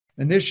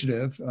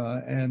initiative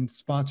and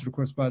sponsored, of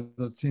course, by the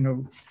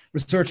Latino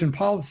Research and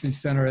Policy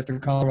Center at the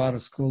Colorado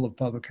School of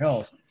Public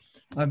Health.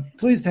 I'm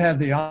pleased to have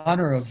the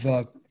honor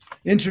of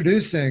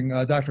introducing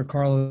Dr.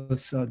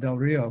 Carlos Del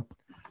Rio.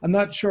 I'm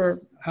not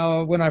sure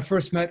when I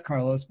first met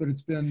Carlos, but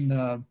it's been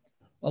a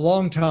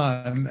long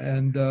time,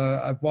 and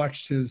I've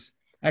watched his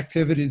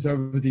activities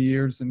over the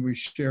years, and we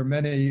share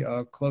many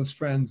close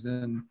friends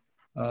in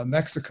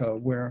Mexico,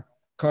 where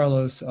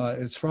Carlos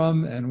is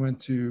from and went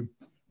to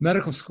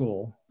medical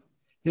school.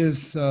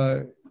 His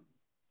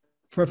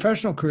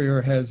professional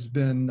career has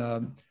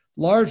been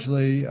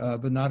largely,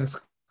 but not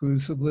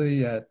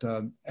exclusively, at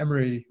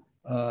Emory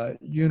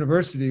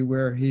University,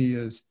 where he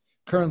is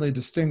currently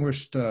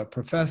distinguished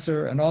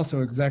professor and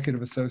also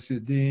executive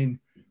associate dean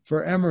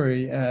for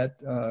Emory at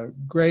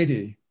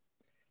Grady.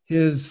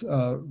 His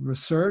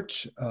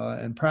research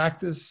and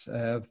practice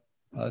have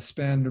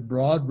spanned a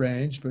broad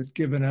range, but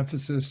given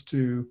emphasis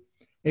to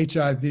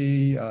HIV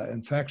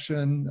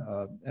infection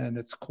and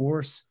its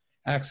course,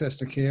 access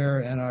to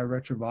care,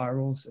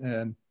 antiretrovirals,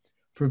 and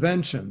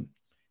prevention.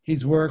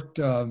 He's worked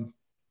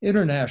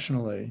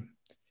internationally.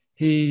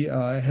 He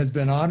has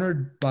been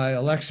honored by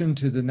election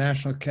to the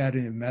National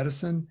Academy of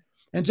Medicine,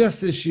 and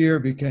just this year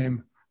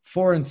became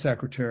Foreign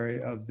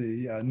Secretary of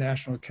the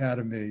National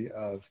Academy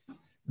of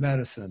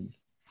Medicine.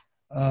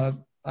 I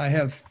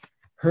have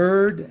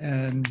heard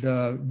and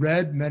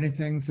read many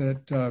things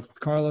that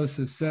Carlos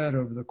has said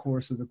over the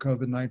course of the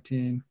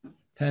COVID-19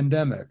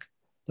 pandemic.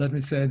 Let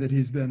me say that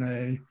he's been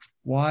a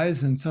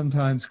wise and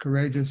sometimes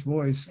courageous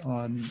voice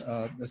on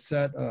a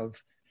set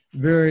of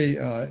very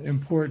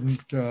important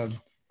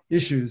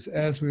issues,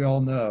 as we all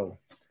know.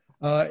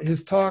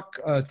 His talk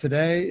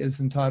today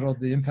is entitled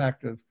 "The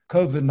Impact of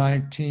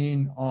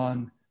COVID-19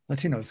 on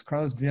Latinos."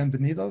 Carlos,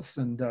 bienvenidos,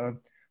 and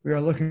we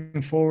are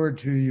looking forward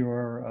to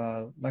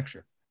your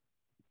lecture.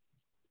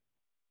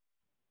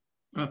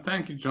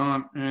 Thank you,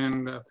 John,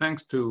 and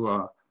thanks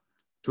to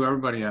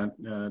everybody at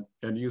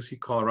UC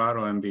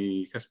Colorado and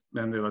the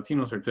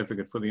Latino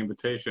certificate for the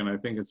invitation. I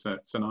think it's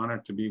an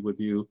honor to be with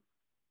you.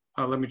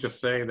 Let me just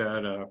say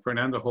that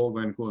Fernando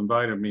Holguin, who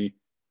invited me,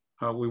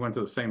 we went to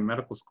the same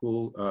medical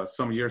school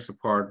some years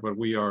apart, but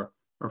we are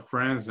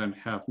friends and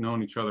have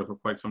known each other for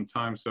quite some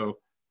time. So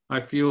I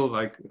feel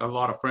like a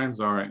lot of friends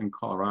are in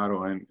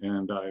Colorado,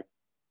 and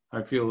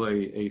I feel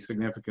a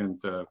significant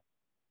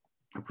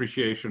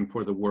appreciation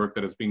for the work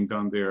that is being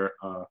done there.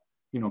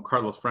 You know,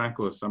 Carlos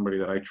Franco is somebody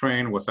that I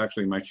trained, was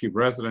actually my chief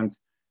resident,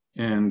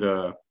 and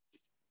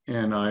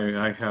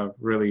I have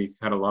really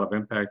had a lot of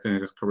impact in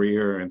his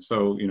career. And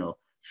so, you know,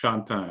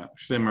 Shanta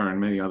Schimmer and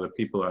many other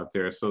people out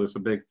there. So there's a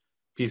big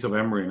piece of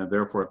Emory and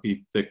therefore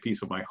a big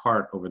piece of my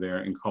heart over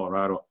there in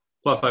Colorado.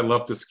 Plus, I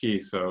love to ski,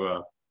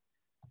 so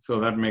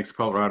that makes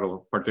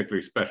Colorado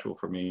particularly special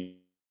for me.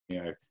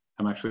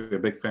 I'm actually a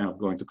big fan of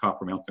going to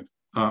Copper Mountain,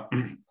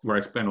 where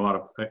I spent a lot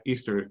of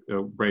Easter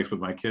breaks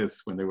with my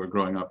kids when they were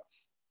growing up.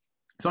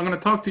 So I'm going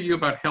to talk to you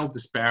about health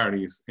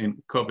disparities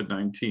in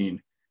COVID-19.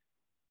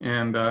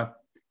 And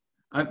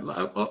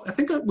I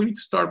think we need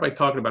to start by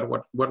talking about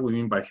what we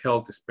mean by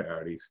health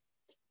disparities.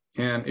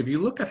 And if you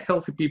look at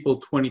Healthy People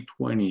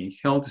 2020,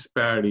 health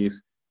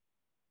disparities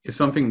is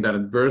something that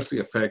adversely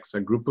affects a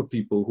group of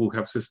people who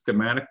have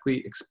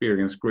systematically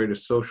experienced greater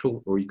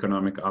social or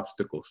economic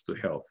obstacles to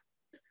health.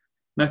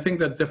 And I think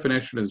that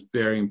definition is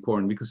very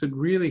important because it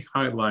really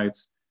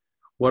highlights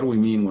what we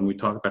mean when we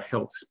talk about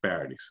health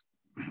disparities.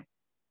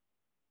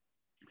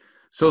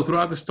 So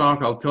throughout this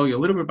talk, I'll tell you a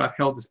little bit about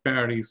health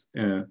disparities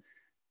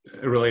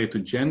related to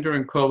gender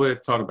and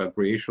COVID, talk about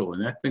racial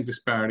and ethnic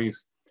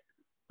disparities,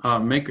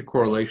 make a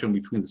correlation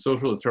between the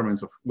social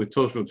determinants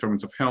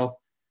of health,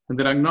 and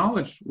then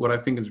acknowledge what I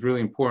think is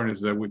really important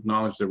is that we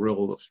acknowledge the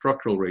role of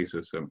structural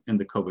racism in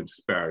the COVID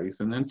disparities,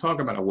 and then talk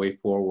about a way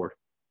forward.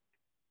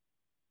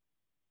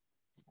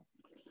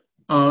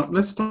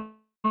 Let's start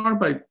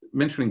by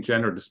mentioning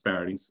gender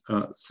disparities.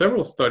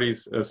 Several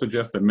studies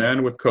suggest that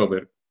men with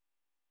COVID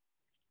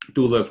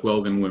do less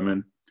well than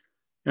women,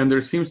 and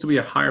there seems to be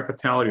a higher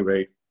fatality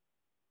rate.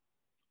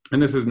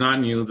 And this is not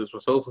new. This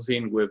was also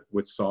seen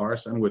with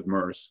SARS and with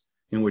MERS,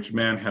 in which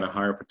men had a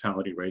higher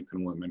fatality rate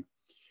than women.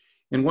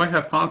 And one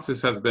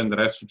hypothesis has been that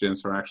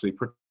estrogens are actually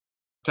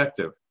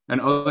protective, and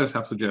others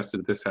have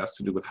suggested this has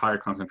to do with higher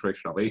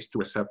concentration of ACE2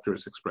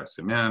 receptors expressed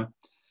in men.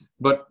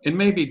 But it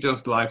may be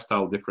just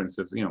lifestyle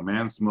differences. You know,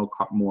 men smoke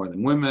more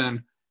than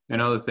women,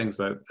 and other things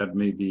that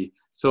may be.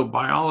 So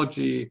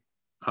biology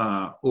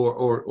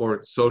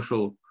or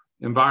social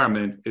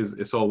environment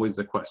is always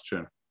a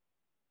question.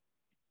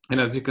 And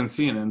as you can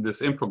see in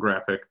this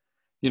infographic,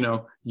 you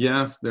know,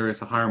 yes, there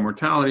is a higher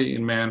mortality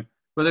in men,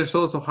 but there's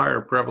also higher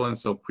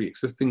prevalence of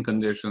pre-existing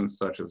conditions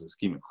such as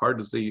ischemic heart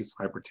disease,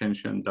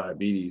 hypertension,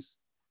 diabetes,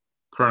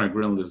 chronic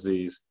renal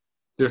disease.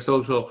 There's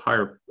also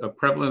higher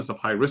prevalence of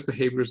high-risk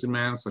behaviors in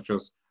men, such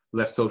as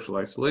less social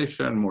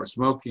isolation, more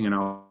smoking and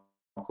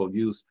alcohol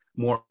use,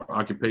 more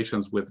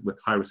occupations with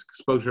high-risk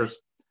exposures.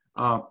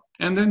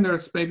 And then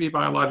there's maybe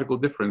biological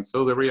difference.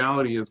 So the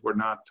reality is we're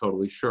not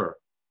totally sure.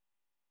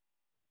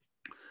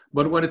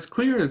 But what is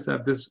clear is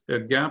that this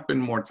gap in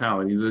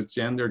mortality, this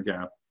gender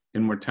gap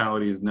in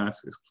mortality, is not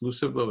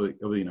exclusive of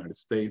the United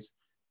States.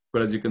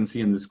 But as you can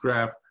see in this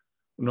graph,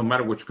 no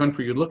matter which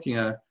country you're looking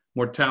at,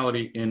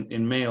 mortality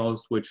in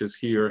males, which is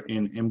here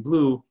in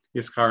blue,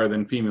 is higher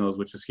than females,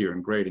 which is here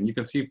in gray. And you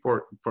can see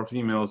for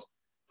females,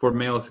 for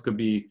males, it could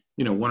be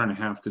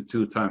 1.5 to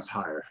 2 times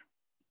higher.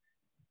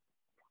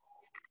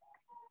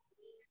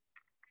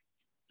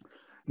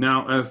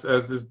 Now, as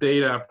this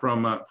data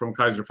from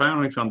Kaiser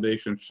Family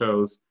Foundation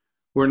shows,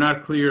 we're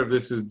not clear if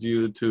this is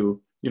due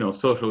to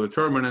social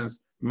determinants.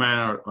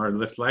 Men are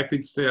less likely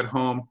to stay at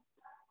home,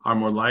 are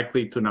more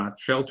likely to not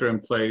shelter in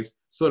place.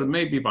 So it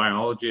may be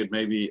biology, it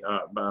may be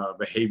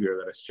behavior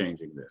that is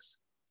changing this.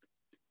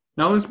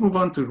 Now let's move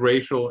on to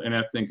racial and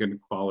ethnic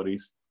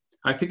inequalities.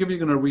 I think if you're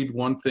going to read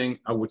one thing,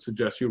 I would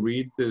suggest you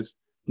read this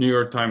New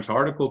York Times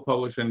article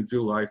published on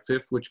July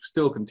 5th, which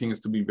still continues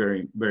to be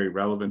very, very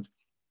relevant.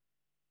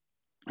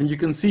 And you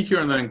can see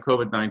here that in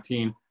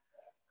COVID-19,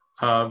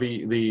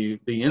 the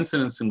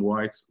incidence in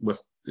whites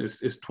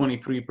is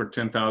 23 per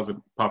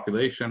 10,000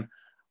 population,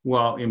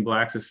 while in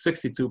blacks is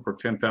 62 per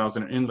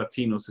 10,000, and in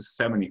Latinos is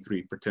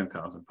 73 per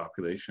 10,000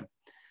 population.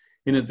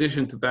 In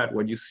addition to that,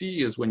 what you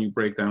see is when you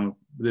break down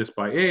this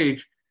by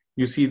age,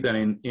 you see that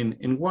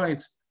in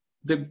whites,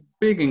 the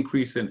big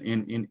increase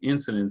in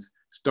incidence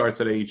starts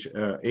at age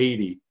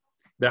 80.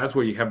 That's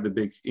where you have the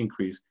big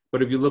increase.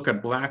 But if you look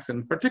at blacks,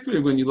 and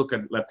particularly when you look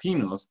at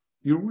Latinos,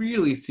 you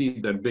really see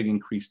that big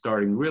increase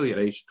starting really at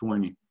age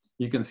 20.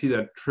 You can see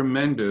that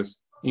tremendous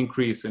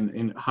increase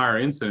in higher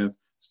incidence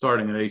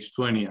starting at age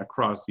 20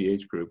 across the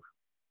age group.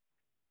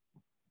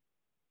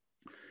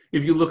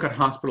 If you look at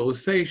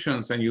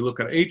hospitalizations and you look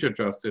at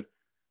age-adjusted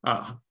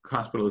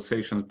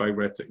hospitalizations by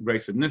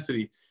race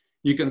ethnicity,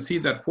 you can see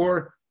that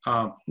for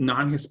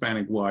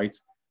non-Hispanic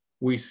whites,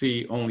 we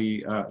see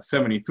only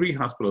 73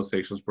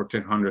 hospitalizations per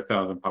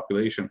 100,000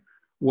 population.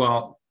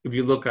 While if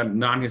you look at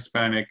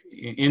non-Hispanic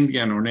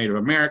Indian or Native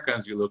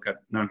Americans, you look at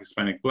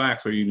non-Hispanic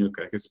blacks, or you look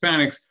at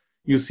Hispanics,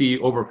 you see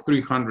over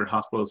 300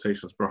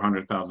 hospitalizations per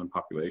 100,000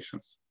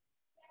 populations.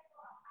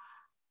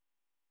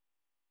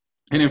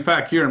 And in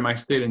fact, here in my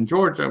state in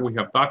Georgia, we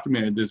have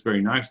documented this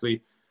very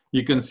nicely.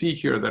 You can see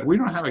here that we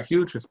don't have a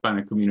huge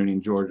Hispanic community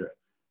in Georgia,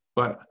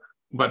 but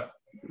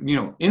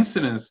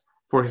incidence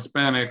for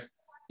Hispanics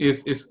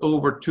is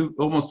over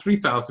almost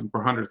 3,000 per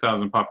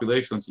 100,000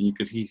 populations, and you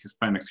could see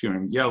Hispanics here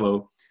in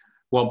yellow,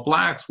 while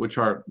blacks, which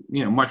are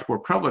much more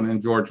prevalent in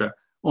Georgia,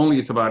 only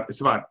it's about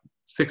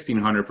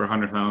 1,600 per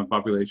 100,000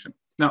 population.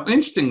 Now,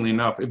 interestingly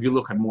enough, if you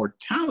look at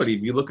mortality,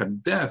 if you look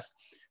at deaths,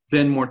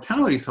 then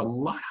mortality is a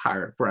lot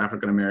higher for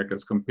African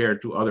Americans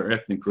compared to other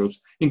ethnic groups,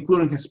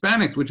 including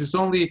Hispanics, which is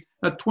only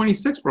a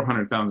 26 per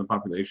 100,000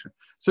 population.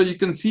 So you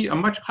can see a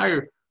much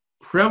higher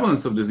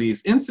prevalence of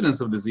disease,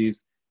 incidence of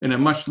disease, and a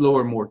much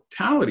lower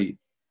mortality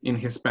in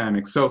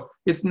Hispanics. So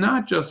it's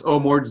not just,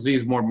 more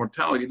disease, more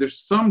mortality. There's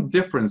some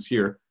difference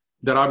here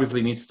that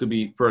obviously needs to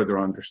be further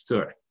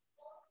understood.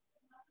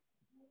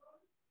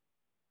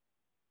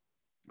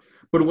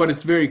 But what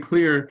is very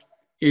clear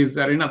is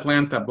that in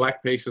Atlanta,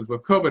 Black patients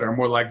with COVID are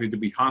more likely to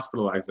be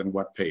hospitalized than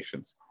white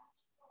patients.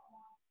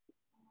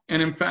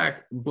 And in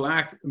fact,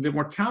 the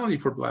mortality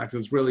for Blacks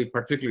is really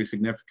particularly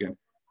significant.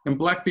 And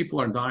Black people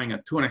are dying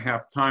at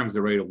 2.5 times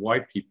the rate of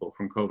white people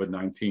from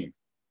COVID-19.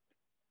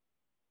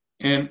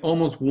 And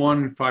almost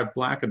 1 in 5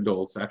 Black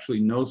adults actually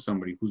know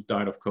somebody who's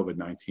died of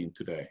COVID-19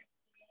 today.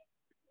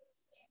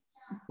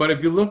 But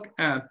if you look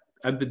at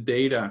the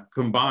data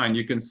combined,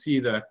 you can see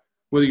that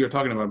whether you're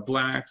talking about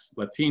Blacks,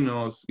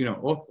 Latinos,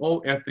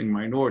 all ethnic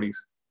minorities,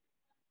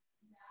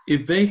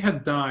 if they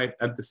had died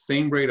at the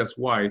same rate as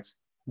whites,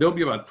 there'll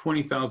be about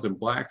 20,000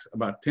 Blacks,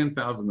 about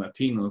 10,000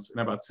 Latinos, and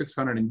about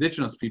 600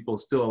 indigenous people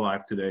still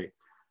alive today.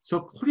 So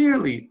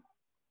clearly,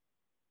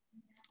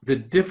 the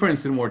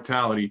difference in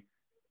mortality,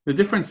 the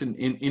difference in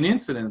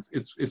incidence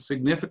is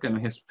significant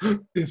in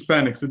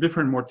Hispanics. The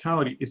different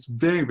mortality is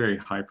very, very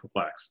high for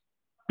Blacks.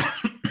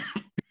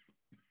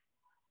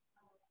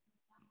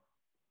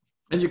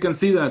 And you can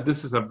see that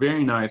this is a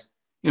very nice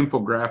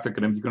infographic.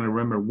 And if you're going to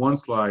remember one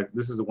slide,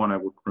 this is the one I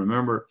would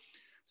remember.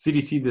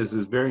 CDC does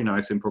this very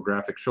nice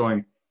infographic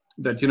showing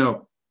that,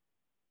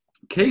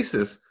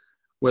 cases,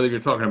 whether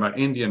you're talking about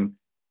Indian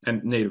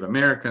and Native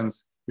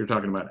Americans, you're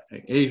talking about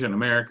Asian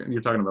American,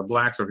 you're talking about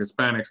Blacks or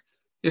Hispanics,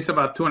 it's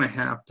about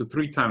 2.5 to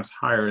 3 times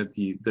higher,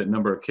 the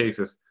number of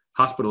cases.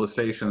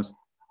 Hospitalizations,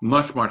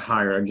 much, much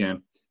higher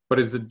again. But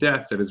it's the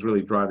death that is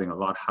really driving a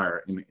lot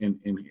higher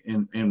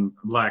in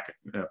Black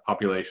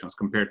populations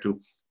compared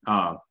to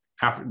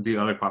the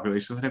other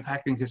populations. And in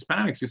fact, in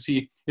Hispanics, you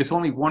see it's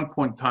only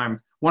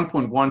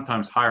 1.1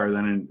 times higher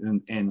than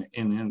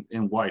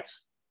in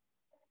whites.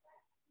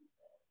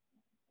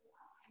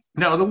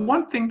 Now, the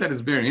one thing that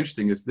is very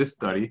interesting is this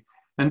study,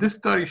 and this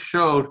study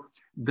showed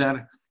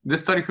that, this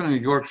study from New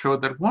York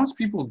showed that once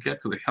people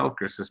get to the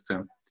healthcare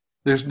system,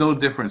 there's no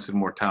difference in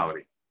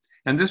mortality.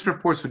 And this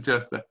report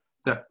suggests that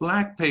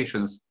Black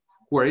patients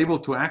who are able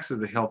to access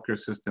the healthcare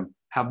system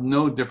have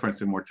no difference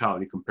in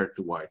mortality compared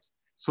to whites.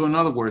 So in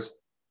other words,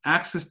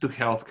 access to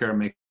healthcare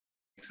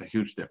makes a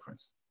huge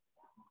difference.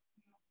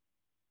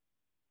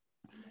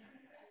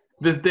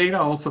 This data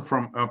also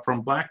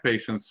from Black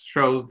patients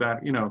shows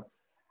that,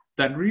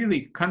 that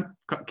really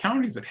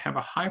counties that have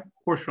a high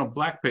portion of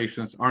Black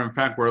patients are in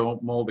fact where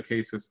all the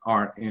cases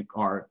are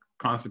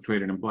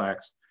concentrated in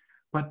Blacks.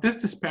 But these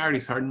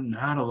disparities are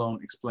not alone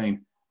explained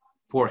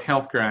for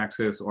healthcare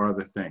access or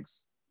other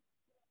things.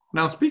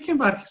 Now, speaking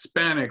about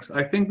Hispanics,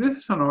 I think this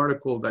is an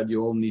article that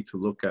you all need to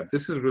look at.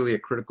 This is really a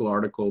critical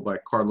article by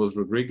Carlos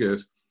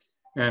Rodriguez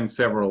and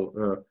several,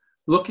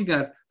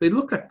 they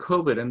looked at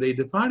COVID and they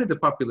divided the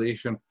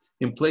population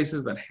in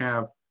places that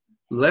have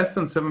less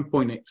than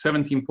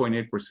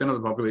 17.8% of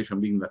the population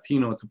being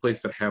Latino to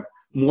places that have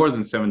more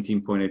than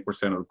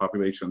 17.8% of the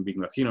population being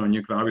Latino. And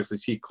you can obviously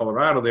see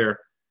Colorado there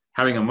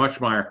having a much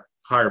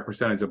higher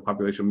percentage of the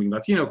population being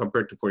Latino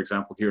compared to, for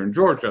example, here in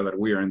Georgia, that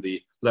we are in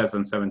the less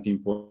than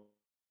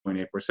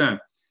 17.8%.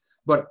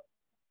 But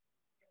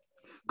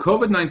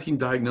COVID-19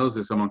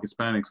 diagnoses among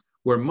Hispanics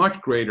were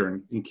much greater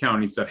in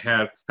counties that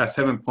had a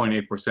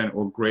 7.8%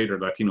 or greater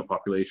Latino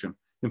population.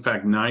 In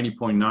fact,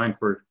 90.9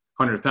 per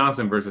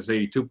 100,000 versus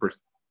 82 per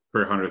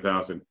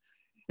 100,000.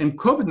 And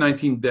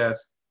COVID-19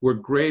 deaths were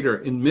greater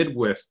in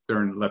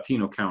Midwestern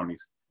Latino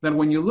counties. Then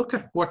when you look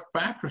at what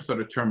factors are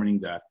determining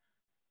that,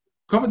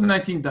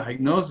 COVID-19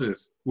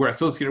 diagnoses were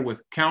associated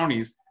with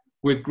counties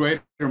with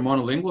greater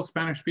monolingual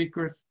Spanish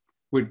speakers,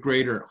 with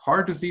greater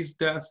heart disease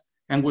deaths,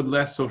 and with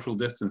less social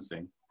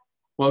distancing.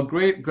 While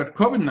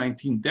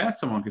COVID-19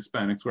 deaths among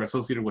Hispanics were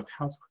associated with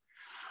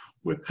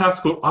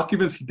household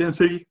occupancy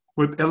density,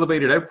 with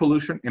elevated air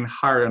pollution and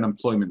higher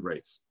unemployment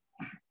rates.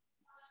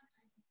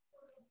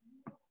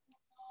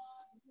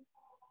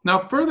 Now,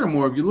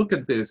 furthermore, if you look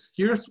at this,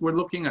 we're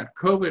looking at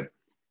COVID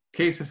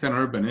cases and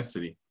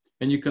urbanicity,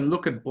 and you can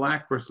look at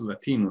Black versus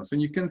Latinos,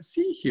 and you can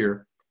see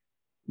here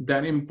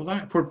that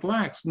for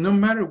Blacks, no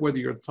matter whether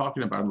you're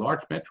talking about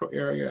large metro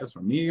areas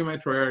or medium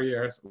metro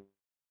areas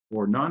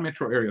or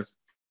non-metro areas,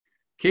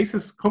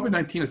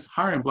 COVID-19 is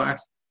higher in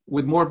Blacks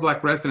with more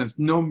Black residents,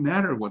 no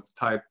matter what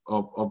type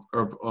of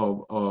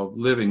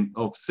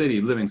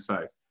city living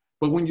size.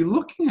 But when you're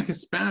looking at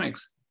Hispanics,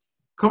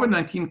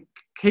 COVID-19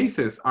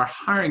 cases are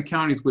higher in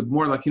counties with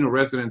more Latino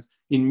residents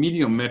in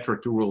medium metro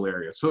to rural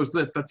areas. So it's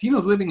that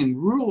Latinos living in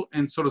rural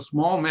and sort of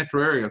small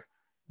metro areas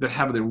that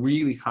have the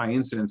really high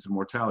incidence of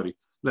mortality.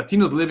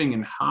 Latinos living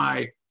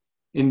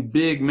in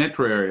big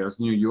metro areas,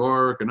 New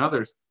York and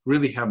others,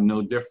 really have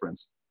no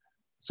difference.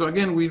 So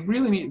again, we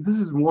really need, this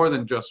is more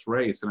than just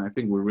race, and I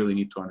think we really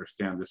need to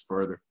understand this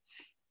further.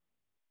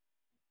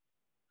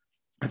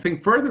 I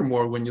think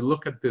furthermore, when you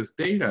look at this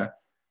data,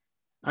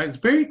 it's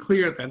very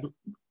clear that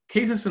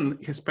cases in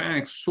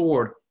Hispanics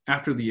soared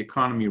after the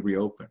economy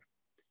reopened.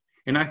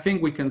 And I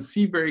think we can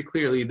see very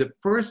clearly the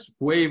first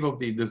wave of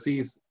the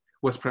disease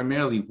was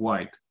primarily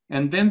white.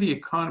 And then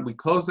we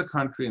closed the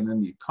country, and then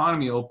the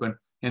economy opened,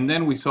 and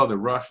then we saw the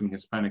rush in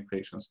Hispanic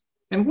patients.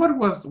 And why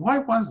was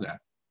that?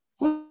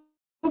 Well,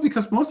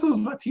 because most of those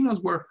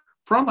Latinos were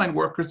frontline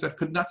workers that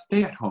could not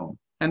stay at home.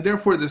 And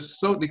therefore,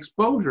 the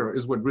exposure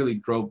is what really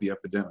drove the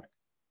epidemic.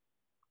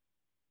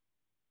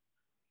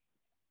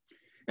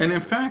 And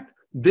in fact,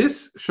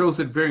 this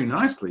shows it very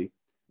nicely.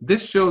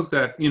 This shows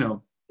that,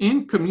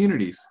 in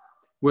communities,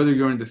 whether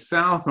you're in the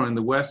South or in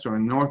the West or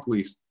in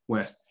Northwest,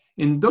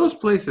 in those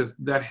places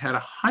that had a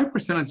high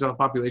percentage of the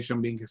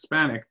population being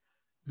Hispanic,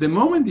 the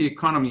moment the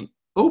economy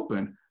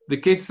opened, the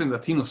cases in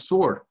Latinos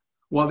soared,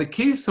 while the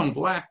cases on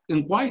Black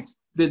and whites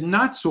did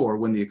not soar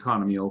when the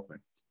economy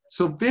opened.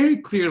 So very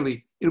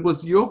clearly, it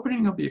was the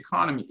opening of the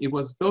economy. It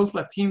was those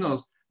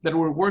Latinos that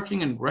were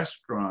working in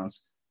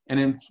restaurants and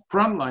in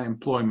frontline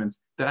employments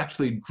that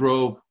actually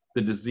drove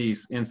the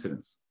disease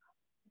incidence.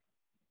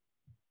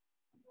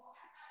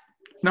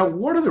 Now,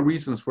 what are the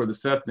reasons for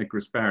this ethnic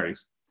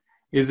disparities?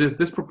 Is this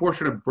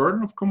disproportionate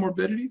burden of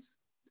comorbidities?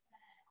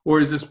 Or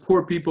is this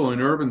poor people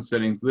in urban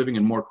settings living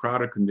in more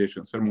crowded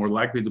conditions and more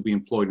likely to be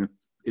employed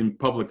in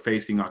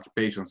public-facing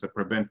occupations that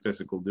prevent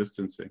physical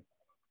distancing?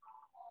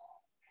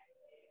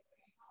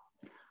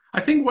 I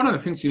think one of the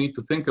things you need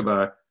to think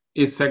about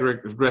is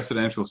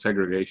residential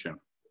segregation.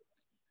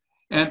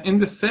 And in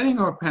the setting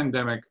of a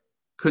pandemic,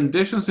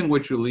 conditions in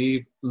which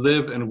you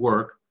live and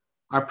work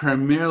are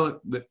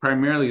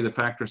primarily the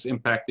factors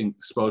impacting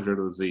exposure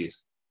to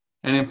disease.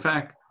 And in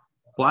fact,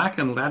 Black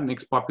and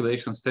Latinx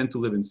populations tend to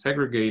live in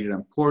segregated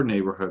and poor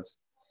neighborhoods.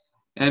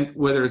 And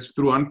whether it's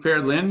through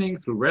unfair lending,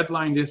 through red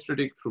line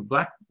districting, through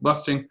Black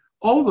busting,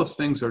 all those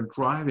things are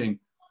driving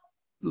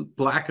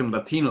Black and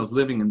Latinos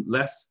living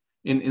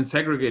in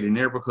segregated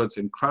neighborhoods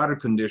in crowded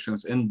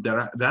conditions, and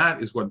that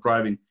is what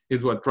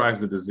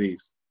drives the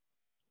disease.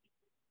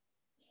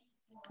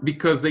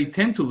 Because they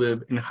tend to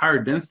live in higher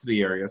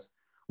density areas,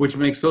 which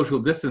makes social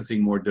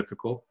distancing more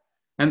difficult.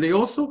 And they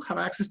also have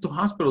access to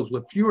hospitals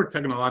with fewer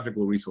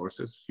technological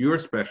resources, fewer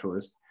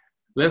specialists,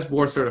 less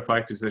board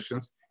certified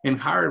physicians, and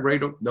higher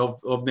rate of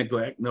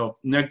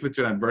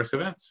negligent adverse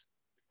events.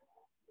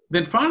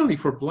 Then finally,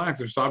 for Blacks,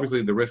 there's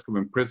obviously the risk of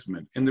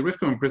imprisonment. And the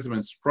risk of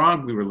imprisonment is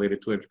strongly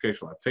related to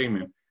educational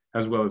attainment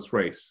as well as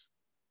race.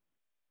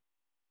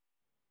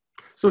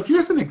 So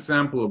here's an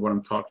example of what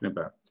I'm talking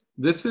about.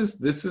 This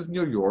is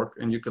New York,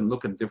 and you can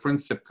look at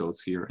different zip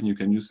codes here, and you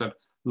can use that,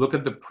 look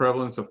at the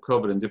prevalence of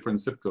COVID in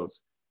different zip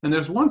codes. And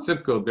there's one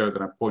zip code there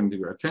that I'm pointing to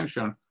your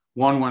attention,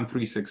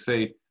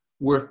 11368,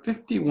 where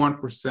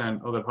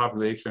 51% of the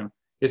population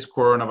is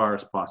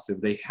coronavirus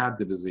positive. They had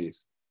the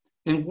disease.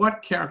 And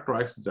what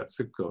characterizes that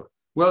zip code?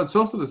 Well, it's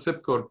also the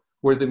zip code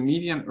where the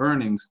median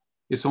earnings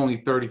is only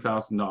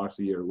 $30,000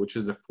 a year, which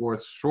is the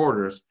fourth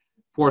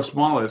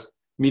smallest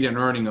median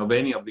earning of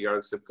any of the other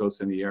zip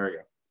codes in the area.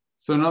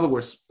 So in other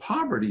words,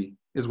 poverty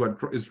is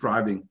what is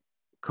driving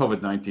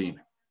COVID-19.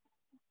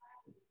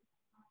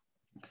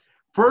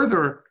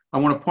 Further, I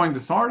want to point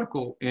this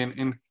article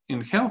in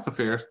Health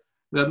Affairs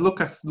that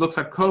looks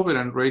at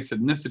COVID and race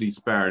ethnicity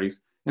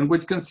disparities, and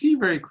what you can see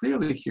very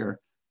clearly here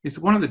is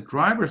one of the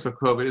drivers of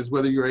COVID is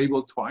whether you're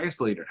able to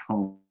isolate at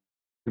home,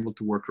 able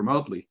to work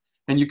remotely.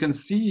 And you can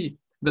see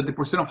that the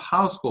percent of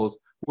households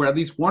where at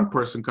least one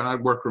person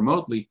cannot work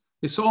remotely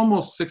is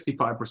almost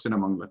 65%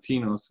 among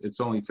Latinos. It's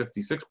only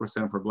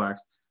 56% for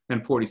Blacks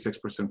and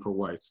 46% for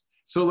whites.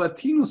 So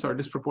Latinos are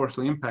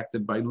disproportionately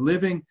impacted by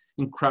living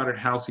in crowded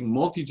housing,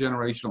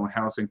 multi-generational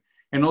housing,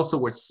 and also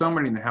where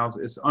somebody in the house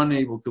is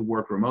unable to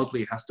work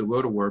remotely, has to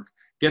go to work,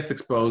 gets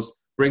exposed,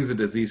 brings the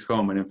disease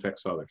home, and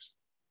infects others.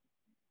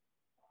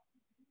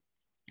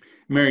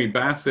 Mary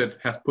Bassett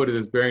has put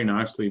it very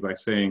nicely by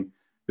saying,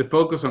 the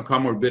focus on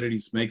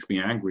comorbidities makes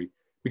me angry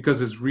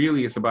because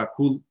it's about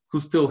who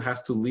still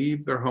has to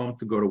leave their home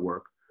to go to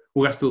work,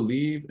 who has to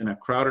leave in a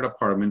crowded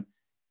apartment,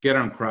 get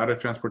on crowded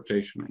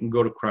transportation, and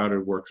go to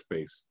crowded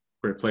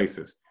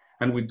places.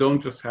 And we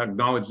don't just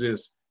acknowledge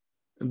this,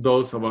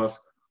 those of us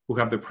who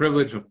have the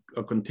privilege of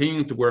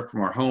continuing to work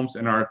from our homes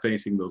and are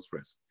facing those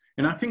risks.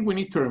 And I think we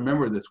need to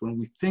remember this when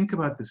we think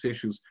about these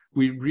issues.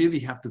 We really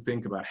have to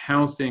think about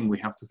housing, we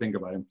have to think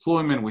about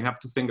employment, we have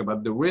to think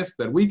about the risk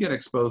that we get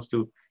exposed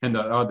to and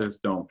that others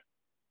don't.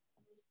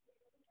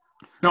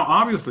 Now,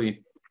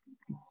 obviously,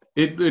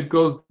 it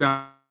goes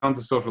down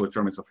to social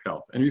determinants of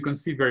health. And you can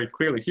see very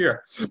clearly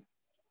here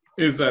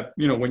is that,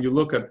 when you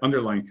look at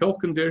underlying health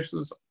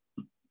conditions,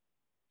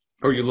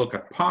 or you look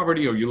at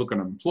poverty, or you look at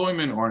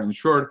unemployment or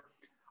uninsured,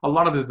 a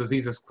lot of these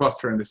diseases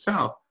cluster in the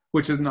South,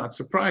 which is not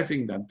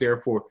surprising that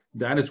therefore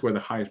that is where the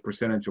highest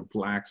percentage of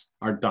Blacks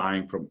are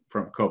dying from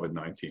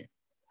COVID-19.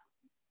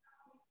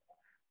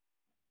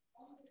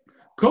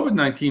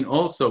 COVID-19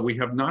 also, we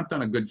have not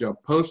done a good job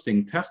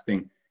posting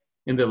testing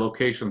in the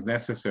locations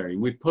necessary.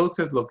 We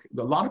posted a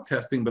lot of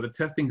testing, but the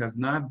testing has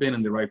not been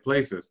in the right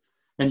places.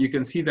 And you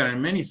can see that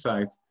in many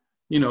sites,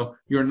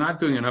 you're not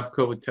doing enough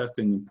COVID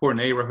testing in poor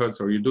neighborhoods,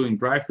 or you're doing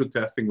drive-through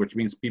testing, which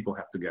means people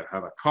have to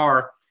have a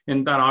car,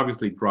 and that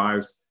obviously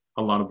drives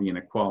a lot of the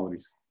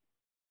inequalities.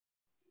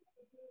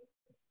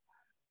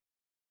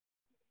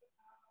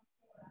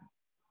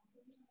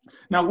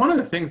 Now, one of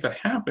the things that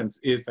happens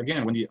is,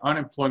 again, when the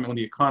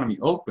economy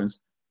opens,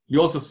 you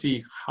also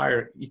see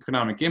higher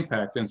economic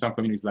impact in some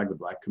communities like the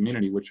Black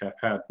community, which have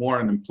had more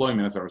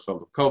unemployment as a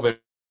result of COVID.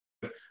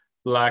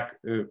 Black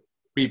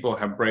people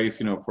have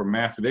braced, for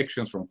mass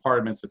evictions from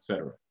apartments, et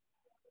cetera.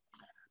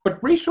 But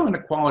racial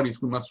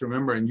inequalities, we must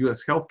remember, in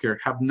U.S. healthcare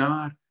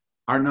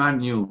are not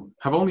new,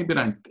 have only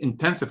been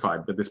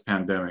intensified by this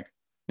pandemic.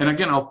 And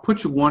again, I'll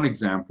put you one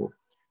example.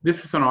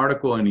 This is an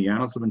article in the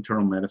Annals of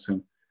Internal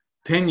Medicine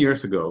 10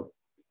 years ago.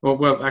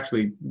 Well,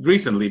 actually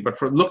recently, but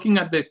for looking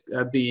at the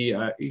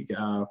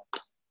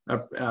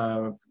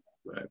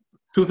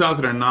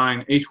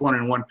 2009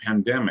 H1N1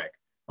 pandemic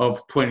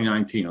of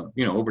 2019,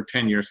 over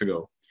 10 years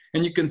ago.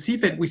 And you can see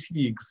that we see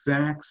the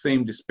exact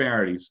same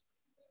disparities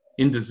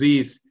in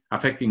disease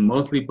affecting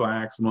mostly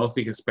Blacks,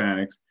 mostly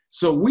Hispanics.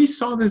 So we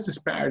saw these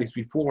disparities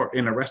before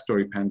in a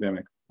respiratory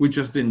pandemic. We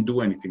just didn't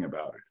do anything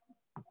about it.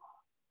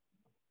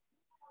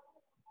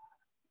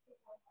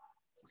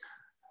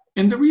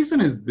 And the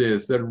reason is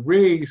this, that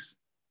race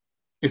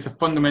is a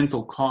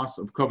fundamental cause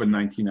of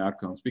COVID-19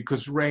 outcomes,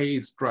 because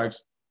race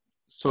drives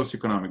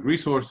socioeconomic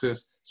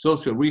resources,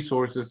 social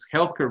resources,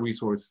 healthcare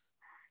resources.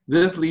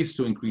 This leads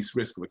to increased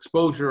risk of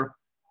exposure.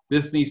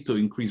 This leads to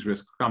increased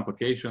risk of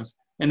complications.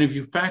 And if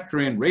you factor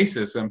in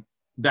racism,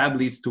 that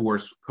leads to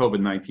worse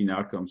COVID-19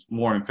 outcomes,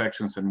 more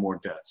infections and more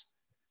deaths.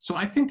 So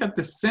I think at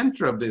the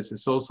center of this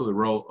is also the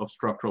role of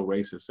structural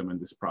racism in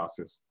this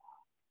process.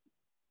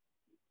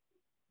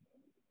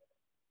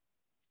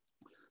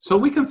 So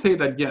we can say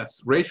that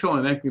yes, racial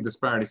and ethnic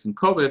disparities in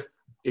COVID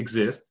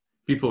exist.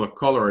 People of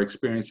color are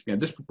experiencing a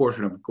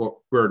disproportionate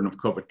burden of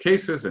COVID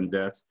cases and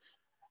deaths.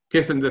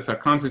 Cases and deaths are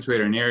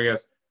concentrated in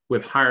areas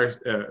with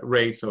higher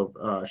rates of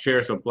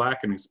shares of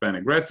Black and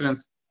Hispanic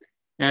residents.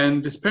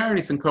 And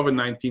disparities in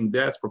COVID-19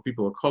 deaths for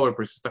people of color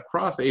persist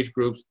across age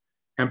groups,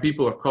 and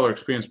people of color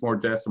experience more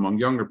deaths among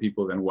younger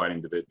people than white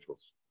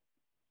individuals.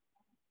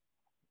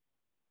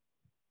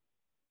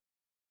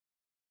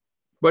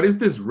 But is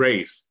this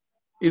race?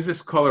 Is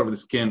this color of the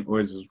skin, or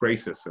is this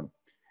racism?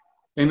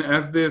 And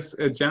as this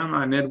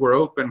JAMA Network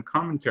Open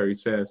commentary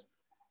says,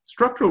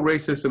 structural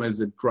racism is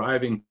the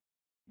driving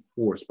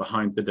force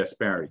behind the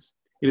disparities.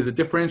 It is a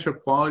differential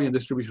quality and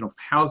distribution of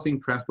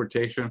housing,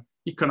 transportation,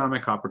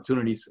 economic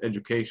opportunities,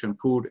 education,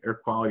 food, air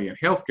quality, and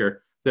healthcare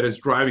that is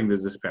driving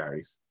these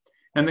disparities.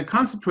 And the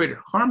concentrated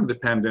harm of the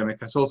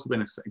pandemic has also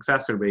been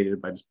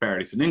exacerbated by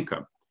disparities in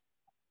income.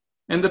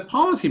 And the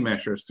policy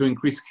measures to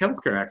increase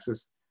healthcare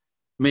access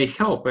may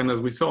help. And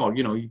as we saw,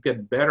 you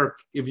get better,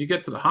 if you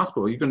get to the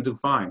hospital, you're gonna do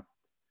fine.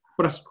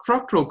 But a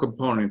structural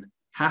component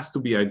has to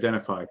be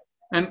identified.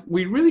 And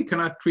we really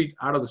cannot treat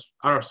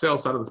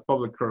ourselves out of this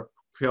public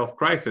health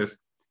crisis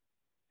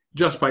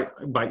just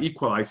by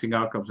equalizing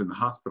outcomes in the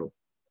hospital.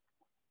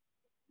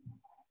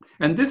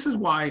 And this is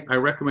why I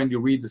recommend you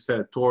read this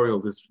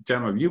editorial, this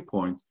JAMA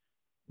Viewpoint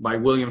by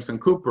Williams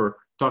and Cooper,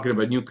 talking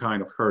about a new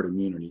kind of herd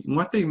immunity. And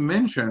what they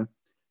mention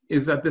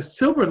is that the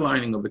silver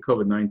lining of the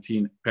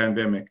COVID-19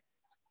 pandemic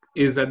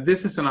is that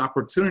this is an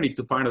opportunity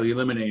to finally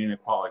eliminate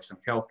inequalities in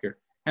healthcare.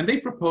 And they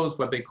propose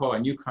what they call a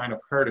new kind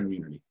of herd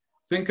immunity.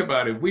 Think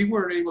about it, if we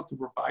were able to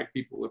provide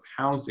people with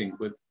housing,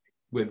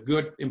 with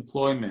good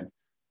employment,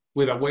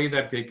 with a way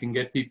that they can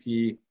get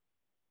PPE,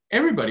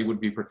 everybody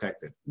would be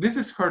protected. This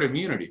is herd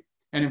immunity.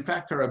 And in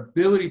fact, our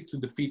ability to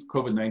defeat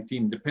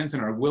COVID-19 depends on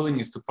our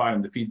willingness to fight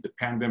and defeat the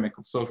pandemic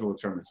of social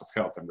determinants of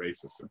health and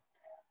racism.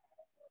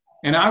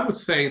 And I would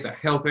say that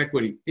health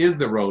equity is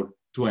the road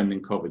to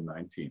ending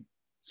COVID-19.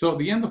 So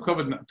the end of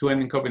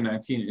ending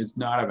COVID-19 is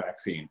not a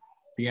vaccine.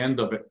 The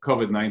end of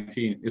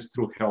COVID-19 is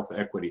through health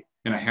equity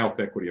and a health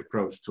equity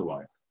approach to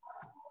life.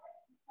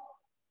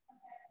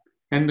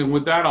 And then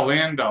with that, I'll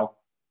end.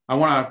 I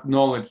want to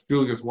acknowledge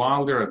Julius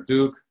Wilder at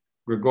Duke,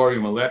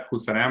 Gregorio Millet,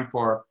 who's at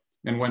Amphar,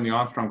 and Wendy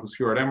Armstrong, who's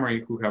here at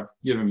Emory, who have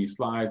given me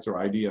slides or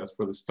ideas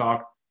for this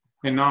talk.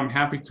 And now I'm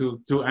happy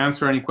to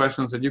answer any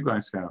questions that you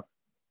guys have.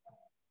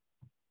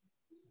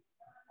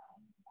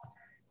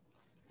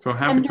 So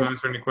happy to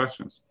answer any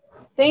questions.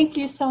 Thank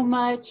you so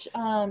much.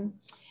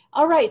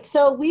 All right,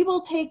 so we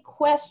will take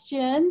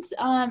questions.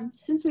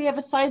 Since we have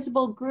a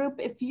sizable group,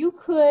 if you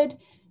could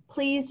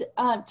please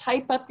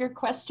type up your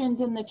questions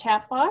in the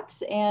chat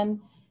box and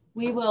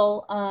we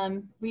will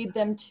read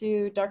them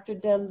to Dr.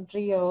 Del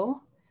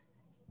Rio.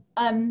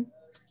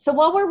 So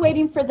while we're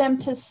waiting for them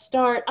to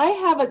start, I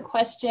have a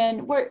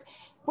question.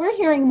 We're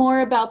hearing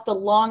more about the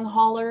long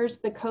haulers,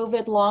 the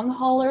COVID long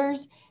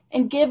haulers,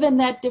 and given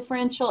that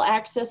differential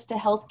access to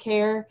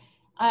healthcare,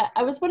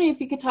 I was wondering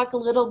if you could talk a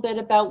little bit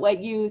about what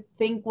you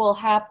think will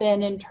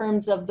happen in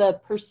terms of the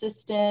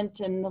persistent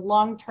and the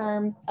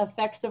long-term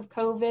effects of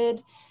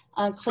COVID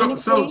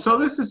clinically. So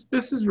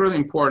this is really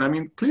important. I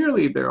mean,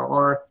 clearly there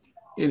are.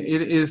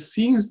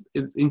 Seems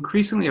it's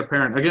increasingly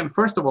apparent. Again,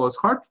 first of all, it's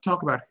hard to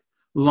talk about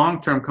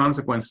long-term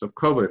consequences of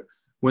COVID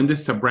when this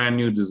is a brand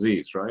new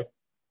disease, right?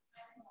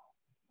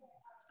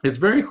 It's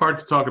very hard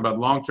to talk about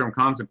long-term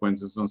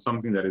consequences on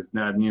something that is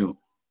not new.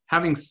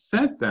 Having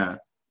said that,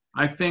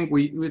 I think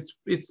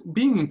it's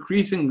being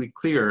increasingly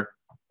clear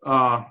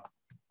that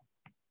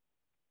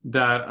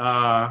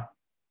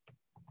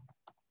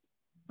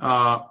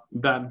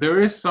there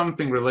is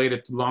something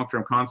related to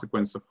long-term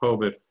consequences of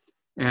COVID,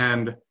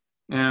 and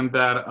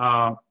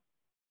that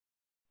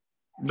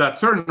that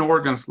certain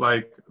organs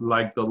like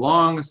the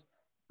lungs,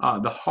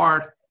 the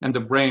heart, and the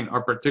brain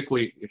are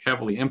particularly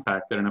heavily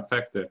impacted and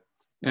affected.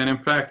 And in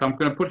fact, I'm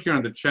going to put here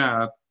in the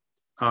chat.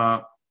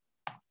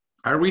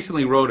 I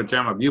recently wrote a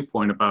JAMA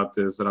Viewpoint about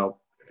this that I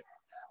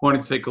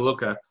wanted to take a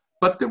look at.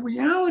 But the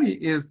reality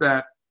is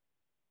that,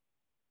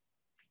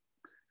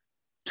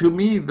 to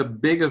me, the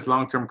biggest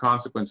long-term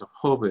consequence of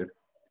COVID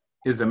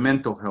is a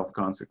mental health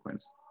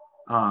consequence.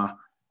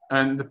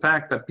 And the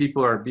fact that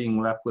people are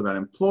being left without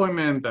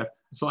employment.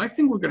 So I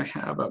think we're going to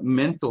have a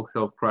mental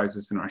health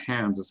crisis in our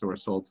hands as a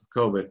result of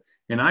COVID.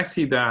 And I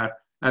see that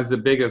as the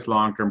biggest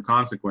long-term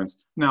consequence.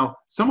 Now,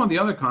 some of the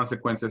other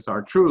consequences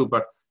are true,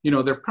 but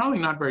they're probably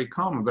not very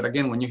common. But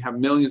again, when you have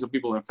millions of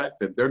people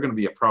infected, they're going to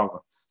be a problem.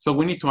 So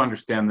we need to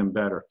understand them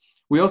better.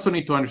 We also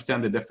need to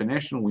understand the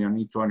definition. We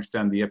need to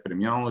understand the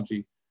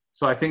epidemiology.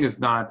 So I think it's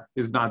not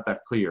that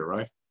clear,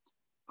 right?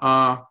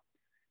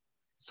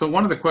 So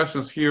one of the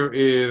questions here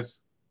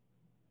is,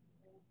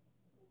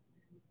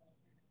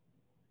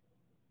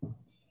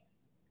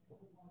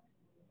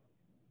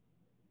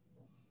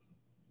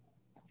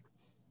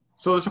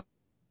 so there's a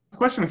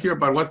question here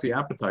about what's the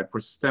appetite for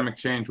systemic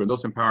change where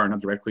those in power are not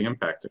directly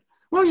impacted.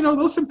 Well,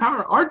 those in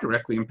power are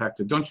directly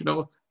impacted. Don't you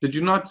know? Did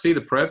you not see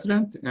the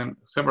president and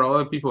several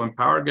other people in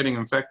power getting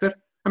infected?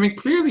 I mean,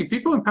 clearly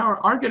people in power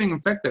are getting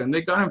infected, and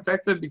they got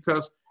infected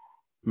because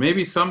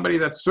maybe somebody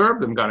that served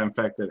them got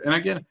infected. And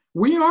again,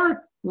 we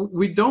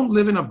don't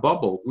live in a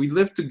bubble. We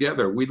live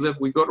together. We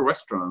go to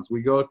restaurants.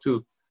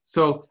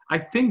 So I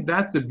think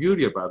that's the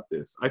beauty about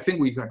this. I think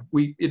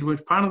it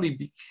would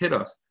finally hit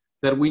us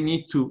that we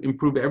need to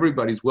improve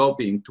everybody's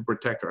well-being to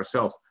protect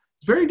ourselves.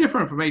 It's very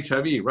different from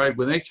HIV, right?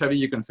 With HIV,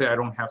 you can say, I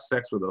don't have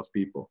sex with those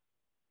people.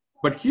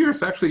 But here,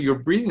 it's actually, you're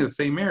breathing the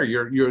same air,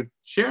 you're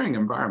sharing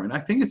environment. I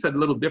think it's a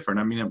little different.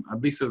 I mean, at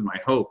least is my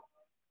hope.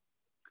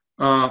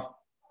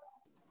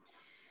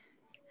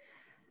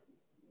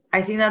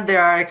 I think that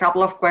there are a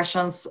couple of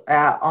questions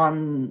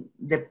on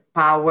the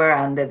power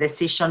and the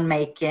decision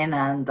making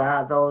and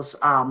those.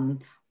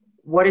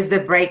 What is the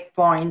break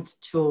point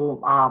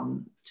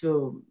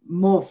to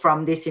move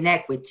from this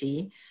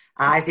inequity?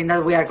 I think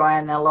that we are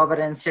going a little bit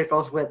in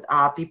circles with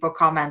people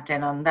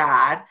commenting on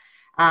that.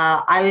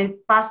 I'll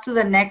pass to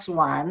the next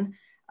one.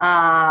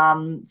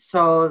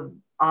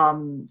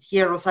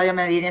 Here Rosario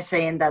Medina is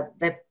saying that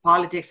the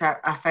politics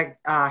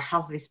affect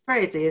health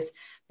disparities,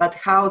 but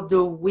how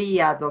do we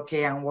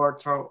advocate and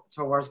work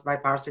towards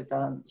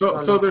bipartisan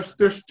solutions? So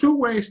there's two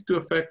ways to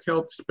affect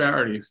health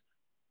disparities.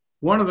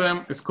 One of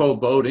them is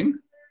called voting,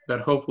 that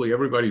hopefully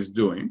everybody's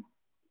doing.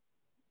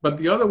 But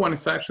the other one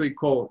is actually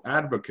called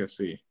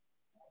advocacy.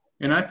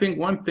 And I think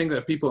one thing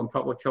that people in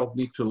public health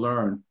need to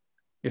learn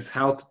is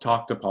how to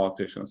talk to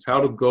politicians, how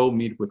to go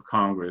meet with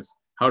Congress,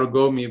 how to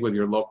go meet with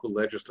your local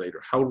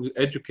legislator, how to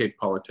educate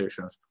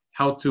politicians,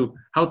 how to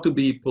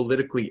be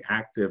politically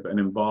active and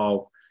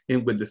involved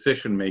with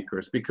decision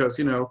makers. Because,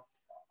 you know,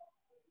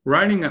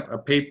 writing a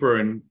paper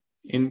in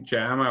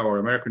JAMA or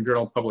American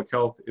Journal of Public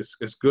Health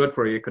is good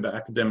for your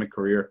academic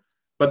career,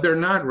 but they're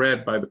not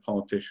read by the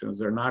politicians.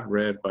 They're not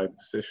read by the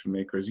decision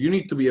makers. You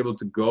need to be able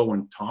to go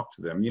and talk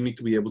to them. You need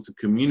to be able to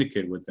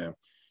communicate with them.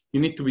 You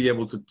need to be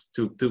able to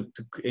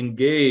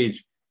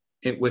engage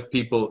with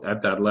people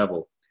at that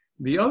level.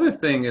 The other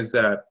thing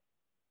that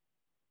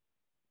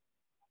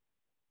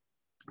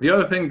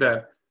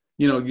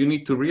you know you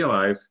need to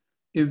realize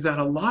is that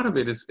a lot of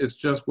it is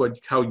just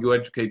how you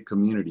educate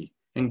community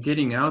and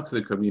getting out to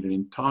the community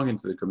and talking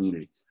to the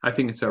community. I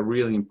think it's a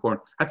really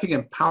important. I think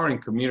empowering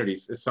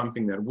communities is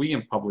something that we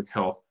in public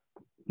health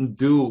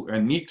do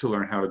and need to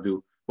learn how to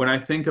do. When I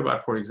think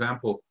about, for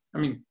example, I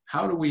mean,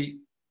 how do we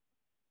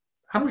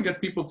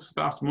get people to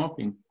stop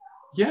smoking?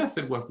 Yes,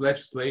 it was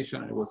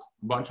legislation, it was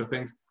a bunch of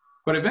things,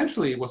 but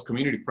eventually it was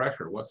community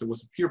pressure. It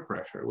was peer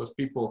pressure. It was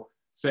people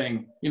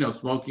saying, you know,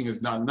 smoking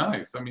is not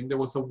nice. I mean, there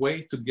was a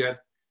way to get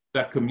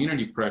that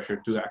community pressure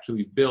to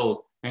actually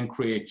build and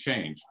create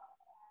change.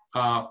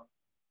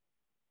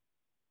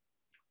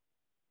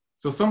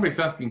 So somebody's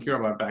asking here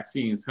about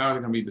vaccines, how are they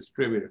going to be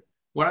distributed?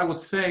 What I would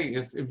say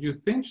is if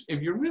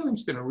you're really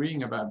interested in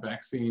reading about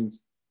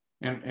vaccines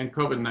and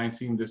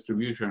COVID-19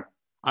 distribution,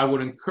 I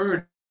would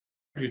encourage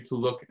you to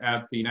look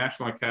at the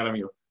National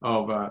Academy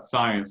of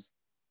Science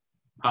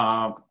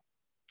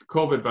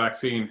COVID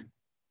vaccine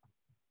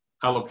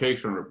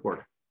allocation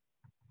report.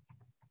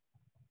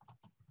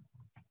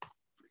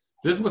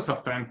 This was a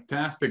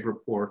fantastic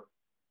report,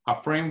 a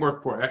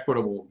framework for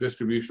equitable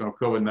distribution of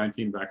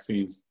COVID-19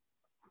 vaccines.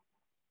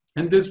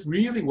 And this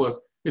really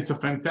it's a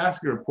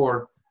fantastic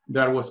report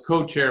that was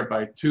co-chaired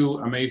by two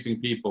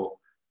amazing people,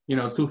 you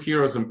know, two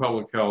heroes in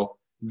public health,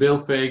 Bill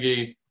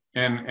Foege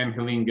and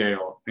Helene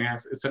Gayle. And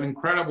it's an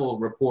incredible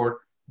report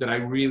that I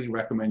really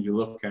recommend you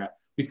look at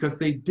because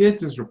they did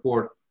this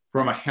report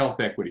from a health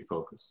equity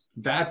focus.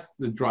 That's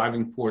the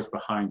driving force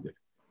behind it.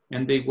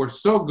 And they were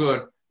so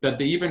good that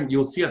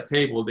you'll see a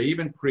table, they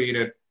even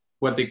created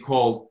what they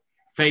called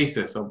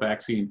phases of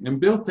vaccine. And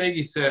Bill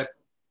Foege said,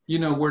 you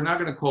know, we're not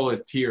gonna call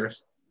it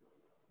tiers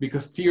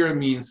because tier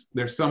means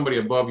there's somebody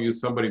above you,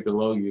 somebody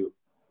below you.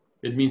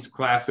 It means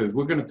classes.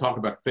 We're gonna talk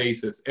about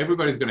phases.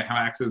 Everybody's gonna have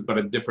access, but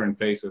at different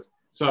phases.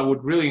 So I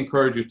would really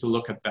encourage you to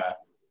look at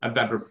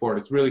that report.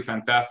 It's really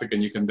fantastic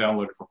and you can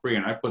download it for free.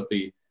 And I put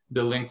the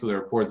link to the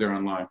report there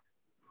online.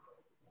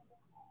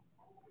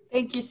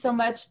 Thank you so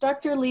much.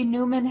 Dr. Lee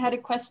Newman had a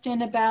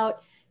question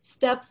about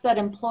steps that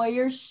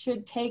employers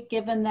should take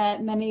given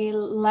that many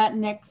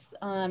Latinx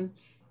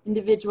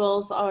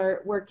individuals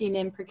are working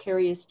in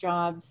precarious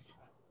jobs.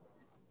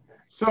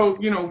 So,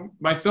 you know,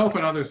 myself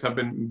and others have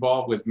been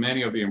involved with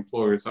many of the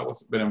employers. I've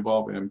been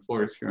involved in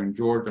employers here in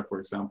Georgia, for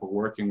example,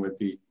 working with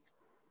the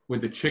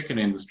chicken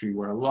industry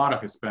where a lot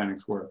of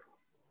Hispanics work.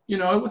 You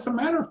know, it was a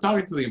matter of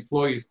talking to the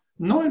employees.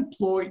 No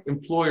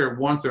employer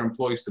wants their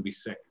employees to be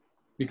sick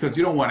because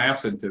you don't want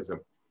absenteeism.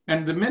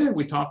 And the minute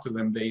we talked to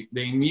them, they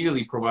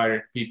immediately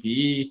provided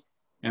PPE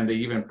and they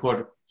even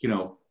put,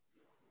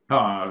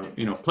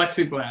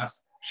 plexiglass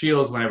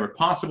shields whenever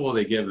possible.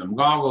 They gave them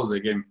goggles,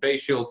 they gave them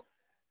face shields.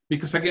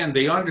 Because again,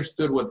 they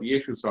understood what the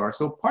issues are.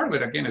 So part of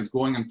it, again, is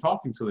going and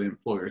talking to the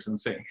employers and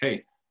saying,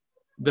 hey,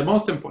 the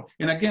most important,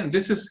 and again,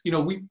 this is,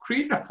 we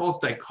created a false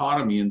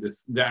dichotomy in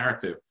this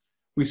narrative.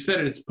 We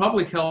said it's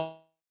public health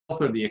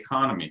or the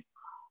economy.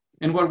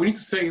 And what we need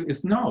to say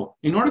is no,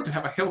 in order to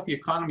have a healthy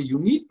economy, you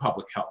need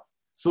public health.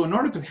 So in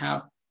order to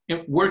have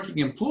working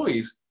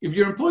employees, if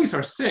your employees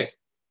are sick,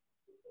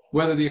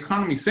 whether the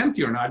economy is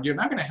empty or not, you're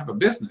not gonna have a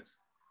business.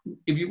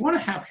 If you want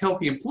to have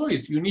healthy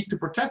employees, you need to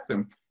protect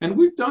them. And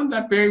we've done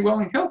that very well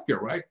in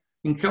healthcare, right?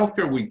 In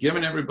healthcare, we've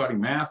given everybody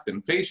masks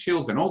and face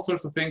shields and all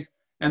sorts of things.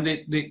 And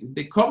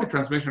the COVID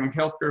transmission in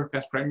healthcare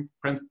has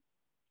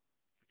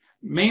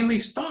mainly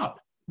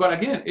stopped. But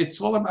again,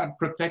 it's all about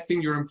protecting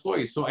your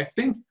employees. So I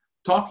think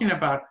talking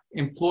about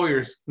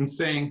employers and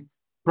saying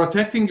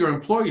protecting your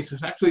employees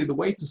is actually the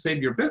way to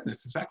save your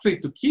business. It's actually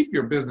to keep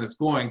your business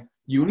going.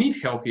 You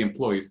need healthy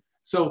employees.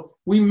 So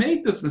we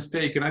made this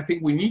mistake, and I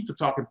think we need to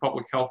talk in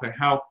public health and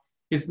how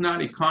is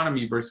not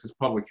economy versus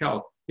public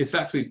health. It's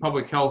actually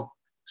public health,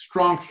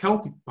 strong,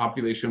 healthy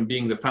population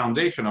being the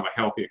foundation of a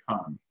healthy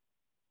economy.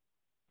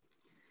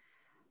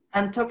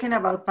 And talking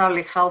about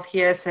public health,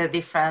 here's a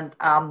different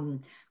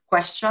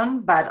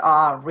question,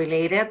 but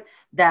related,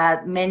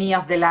 that many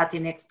of the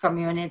Latinx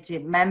community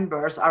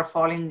members are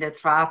falling in the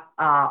trap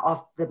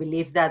of the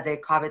belief that the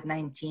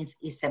COVID-19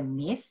 is a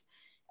myth,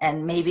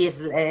 and maybe it's,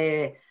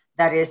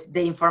 that is,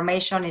 the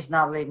information is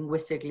not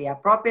linguistically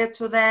appropriate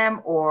to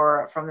them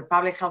or from the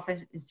public health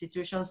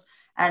institutions.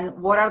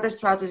 And what are the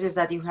strategies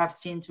that you have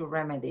seen to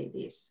remedy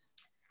this?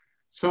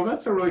 So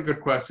that's a really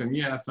good question.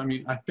 Yes, I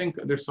mean, I think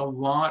there's a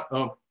lot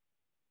of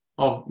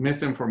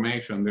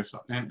misinformation.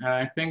 And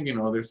I think, you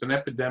know, there's an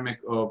epidemic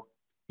of,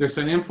 there's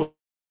an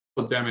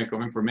infodemic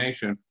of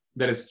information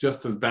that is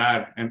just as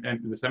bad and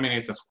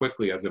disseminates as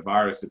quickly as the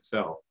virus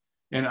itself.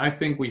 And I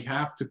think we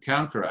have to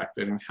counteract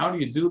it. And how do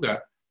you do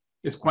that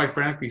is, quite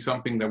frankly,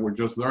 something that we're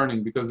just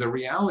learning, because the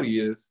reality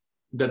is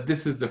that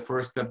this is the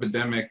first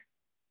epidemic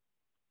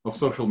of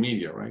social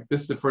media, right?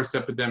 This is the first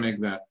epidemic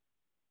that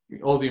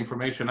all the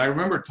information. I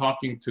remember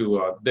talking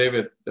to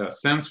David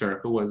Sensor,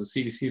 who was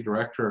the CDC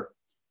director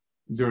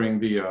during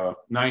the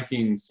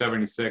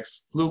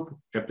 1976 flu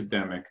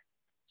epidemic,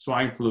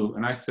 swine flu.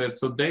 And I said,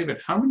 so David,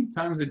 how many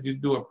times did you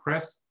do a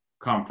press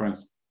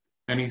conference?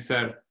 And he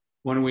said,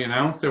 when we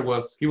announced there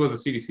was, he was a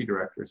CDC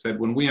director, said,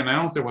 when we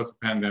announced there was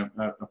a pandemic,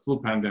 a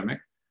flu pandemic,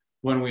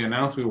 when we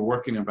announced we were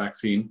working a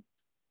vaccine,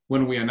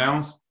 when we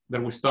announced that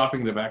we're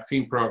stopping the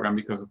vaccine program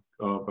because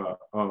of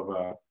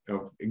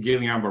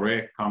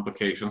Guillain-Barré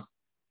complications,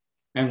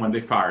 and when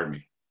they fired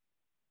me.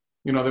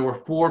 You know, there were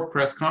 4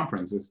 press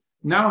conferences.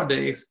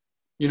 Nowadays,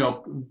 you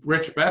know,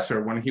 Rich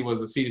Besser, when he was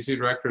the CDC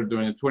director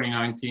during the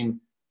 2019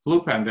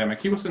 flu pandemic,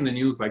 he was in the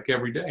news like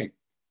every day.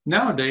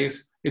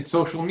 Nowadays, it's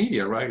social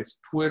media, right? It's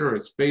Twitter,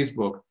 it's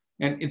Facebook,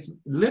 and it's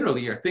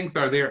literally, things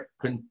are there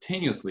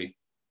continuously.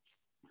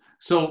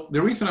 So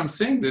the reason I'm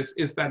saying this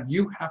is that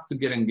you have to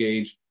get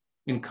engaged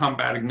in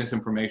combating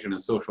misinformation in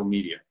social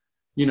media.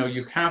 You know,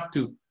 you have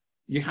to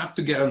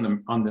get on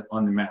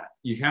the mat.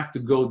 You have to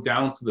go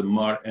down to the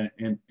mud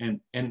and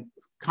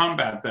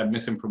combat that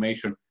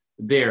misinformation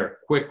there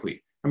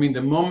quickly. I mean,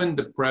 the moment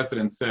the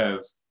president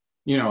says,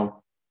 you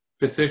know,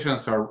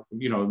 physicians are,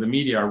 you know, the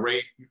media are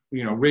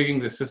rigging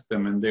the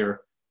system and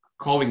they're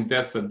calling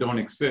deaths that don't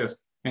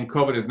exist, and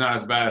COVID is not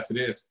as bad as it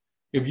is.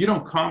 If you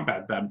don't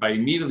combat that by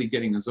immediately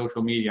getting in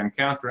social media and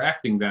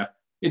counteracting that,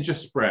 it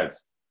just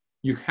spreads.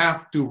 You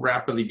have to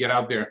rapidly get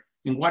out there.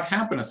 And what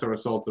happened as a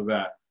result of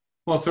that?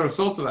 Well, as a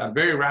result of that,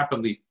 very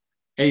rapidly,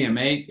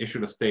 AMA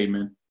issued a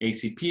statement,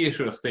 ACP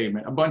issued a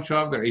statement, a bunch of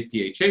other,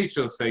 APHA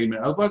issued a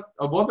statement,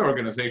 of other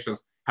organizations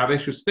have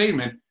issued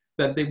statement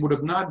that they would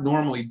have not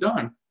normally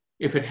done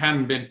if it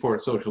hadn't been for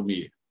social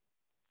media.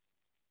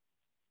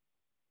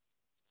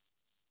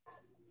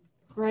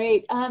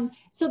 Great.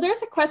 So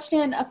there's a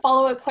question, a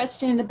follow-up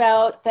question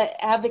about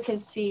the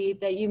advocacy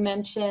that you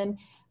mentioned.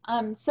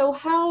 So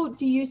how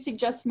do you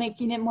suggest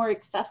making it more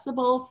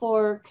accessible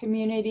for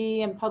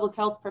community and public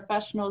health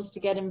professionals to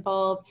get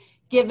involved,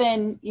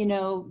 given, you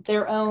know,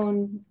 their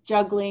own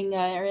juggling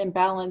and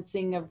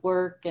balancing of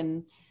work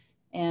and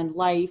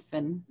life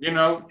and, you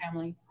know,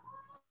 family?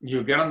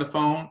 You get on the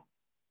phone,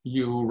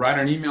 you write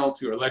an email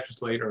to your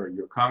legislator or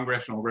your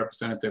congressional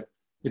representative.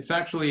 It's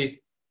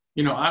actually,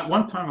 you know,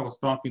 one time I was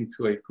talking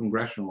to a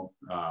congressional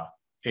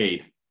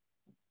aide,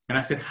 and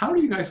I said, how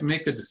do you guys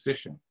make a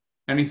decision?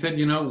 And he said,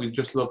 you know, we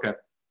just look at,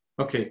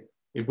 okay,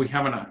 if we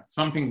have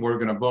something we're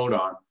going to vote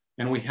on,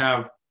 and we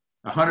have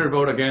 100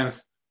 vote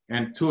against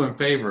and 2 in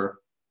favor,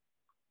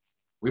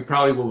 we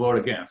probably will vote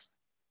against.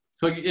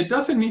 So it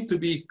doesn't need to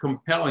be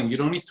compelling. You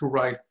don't need to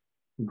write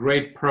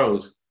great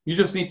prose. You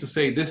just need to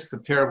say, this is a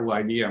terrible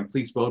idea, and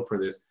please vote for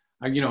this.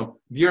 You know,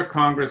 dear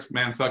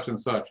Congressman such and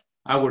such,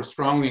 I would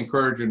strongly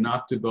encourage you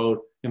not to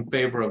vote in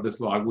favor of this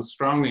law. I would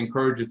strongly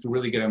encourage you to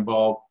really get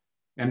involved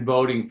and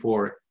voting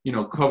for, you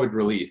know, COVID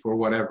relief or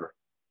whatever.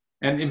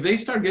 And if they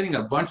start getting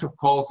a bunch of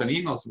calls and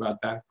emails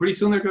about that, pretty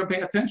soon they're going to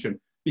pay attention,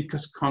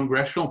 because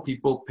congressional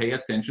people pay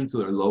attention to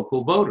their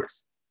local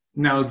voters.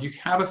 Now, if you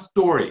have a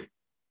story,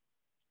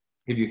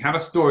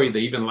 they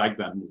even like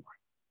that more.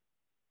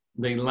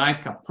 They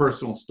like a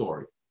personal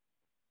story.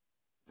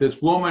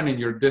 This woman in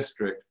your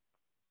district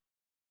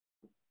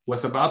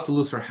was about to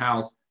lose her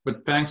house,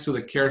 but thanks to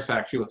the CARES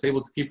Act, she was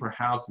able to keep her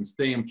house and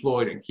stay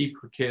employed and keep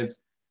her kids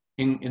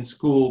in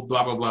school,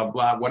 blah, blah, blah,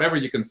 blah, whatever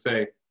you can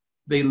say.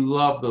 They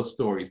love those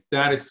stories.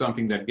 That is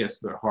something that gets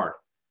to their heart.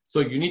 So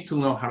you need to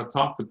know how to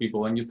talk to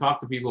people, and you talk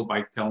to people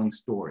by telling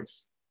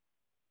stories.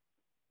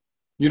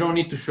 You don't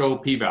need to show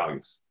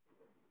p-values.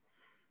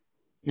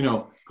 You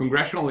know,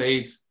 congressional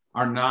aides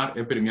are not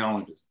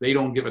epidemiologists. They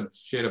don't give a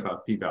shit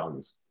about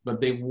p-values, but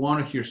they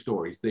want to hear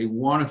stories. They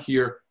want to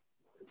hear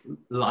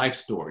life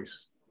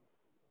stories.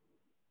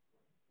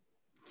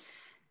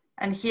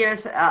 And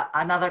here's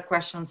another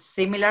question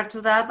similar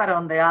to that, but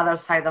on the other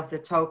side of the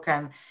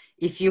token.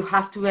 if you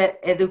have to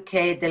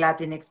educate the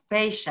Latinx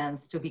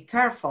patients to be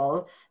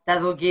careful,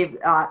 that will give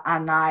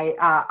an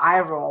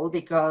eye roll,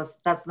 because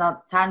that's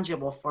not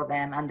tangible for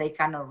them and they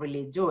cannot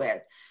really do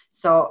it.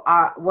 So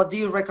what do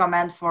you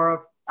recommend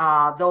for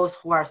those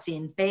who are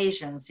seeing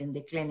patients in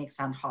the clinics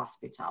and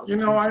hospitals? You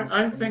know,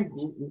 I think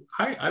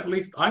at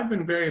least I've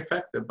been very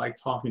effective by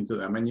talking to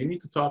them, and you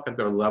need to talk at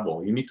their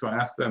level. You need to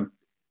ask them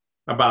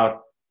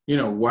about, you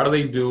know, what do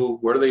they do?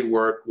 Where do they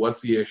work?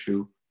 What's the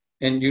issue?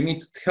 And you need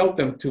to help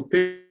them to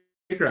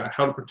figure out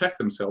how to protect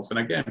themselves. And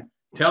again,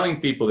 telling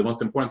people the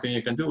most important thing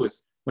you can do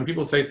is, when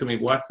people say to me,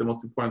 what's the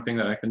most important thing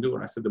that I can do?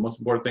 And I said, the most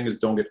important thing is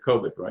don't get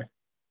COVID, right?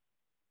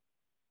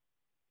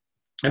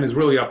 And it's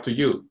really up to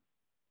you.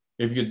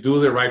 If you do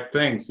the right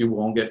things, you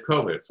won't get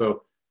COVID.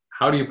 So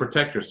how do you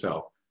protect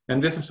yourself?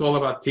 And this is all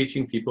about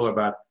teaching people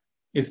about,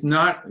 it's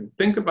not,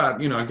 think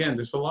about, you know, again,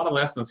 there's a lot of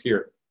lessons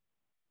here.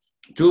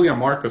 Julia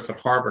Marcus at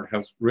Harvard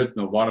has written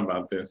a lot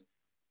about this.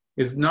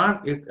 It's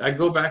not, I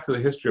go back to the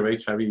history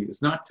of HIV.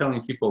 It's not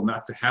telling people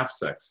not to have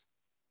sex.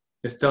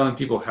 It's telling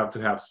people how to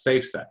have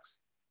safe sex.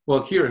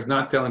 Well, here it's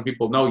not telling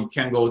people, no, you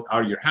can't go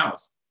out of your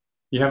house.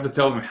 You have to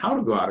tell them how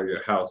to go out of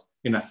your house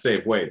in a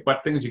safe way,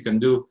 what things you can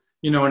do,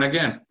 you know. And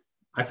again,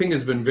 I think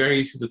it's been very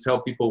easy to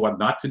tell people what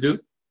not to do.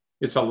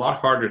 It's a lot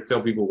harder to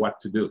tell people what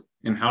to do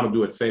and how to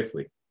do it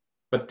safely.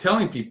 But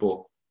telling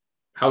people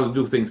how to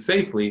do things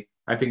safely,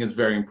 I think is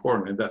very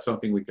important, and that's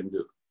something we can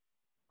do.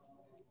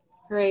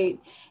 Great.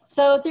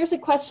 So there's a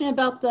question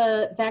about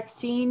the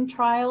vaccine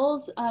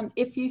trials.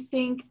 If you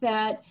think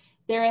that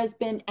there has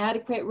been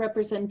adequate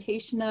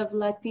representation of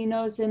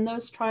Latinos in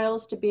those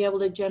trials to be able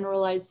to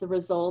generalize the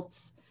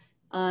results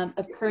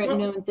of current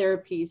known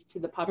therapies to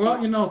the population?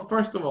 Well, you know,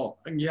 first of all,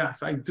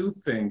 yes, I do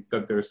think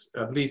that there's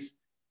at least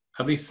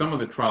some of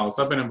the trials.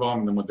 I've been involved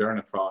in the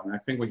Moderna trial, and I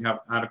think we have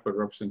adequate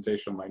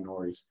representation of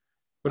minorities.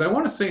 But I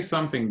want to say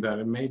something that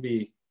it may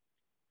be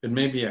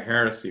a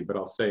heresy, but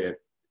I'll say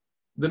it.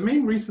 The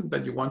main reason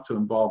that you want to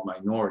involve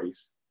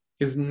minorities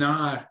is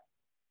not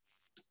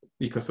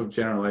because of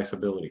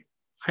generalizability.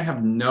 I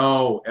have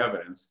no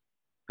evidence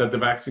that the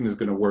vaccine is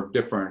going to work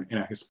different in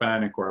a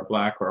Hispanic or a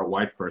Black or a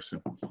white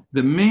person.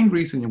 The main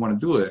reason you want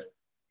to do it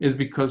is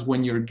because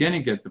when you're going to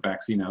get the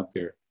vaccine out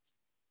there,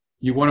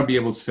 you want to be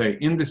able to say,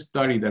 in this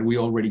study that we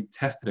already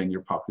tested in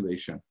your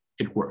population,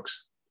 it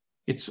works.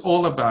 It's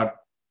all about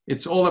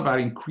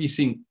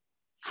increasing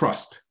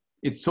trust.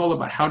 It's all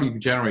about how do you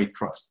generate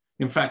trust.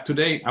 In fact,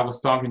 today I was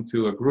talking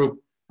to a group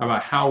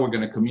about how we're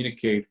going to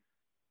communicate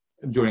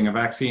during a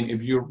vaccine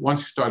once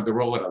you start the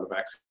rollout of the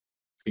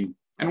vaccine.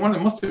 And one of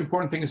the most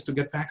important things is to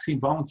get vaccine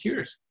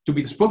volunteers to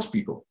be the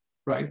spokespeople,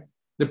 right?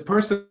 The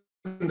person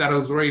that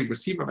has already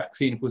received a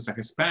vaccine, who's a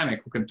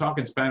Hispanic, who can talk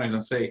in Spanish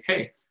and say,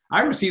 hey,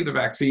 I received the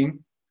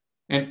vaccine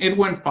and it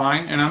went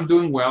fine and I'm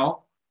doing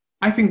well.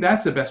 I think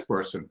that's the best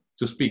person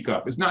to speak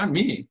up. It's not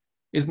me.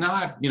 It's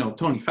not, you know,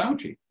 Tony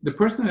Fauci. The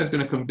person that's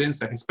going to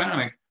convince a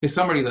Hispanic is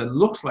somebody that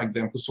looks like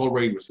them who's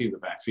already received the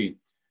vaccine.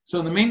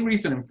 So the main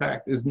reason, in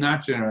fact, is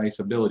not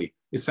generalizability.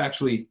 It's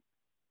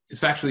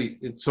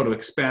sort of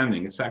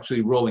expanding. It's actually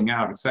rolling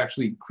out. It's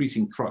actually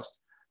increasing trust,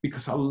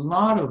 because a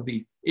lot of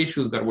the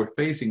issues that we're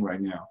facing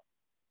right now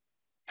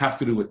have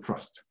to do with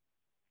trust.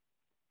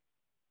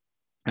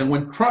 And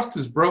when trust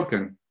is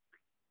broken,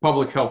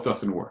 public health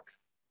doesn't work.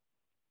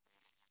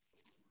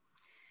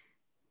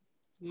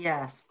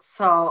 Yes,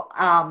 so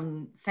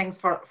thanks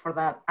for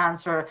that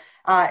answer.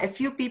 A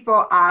few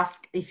people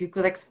ask if you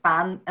could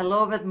expand a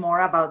little bit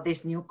more about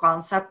this new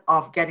concept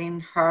of getting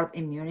herd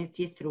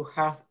immunity through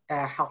health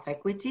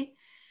equity,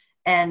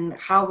 and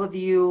how would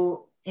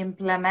you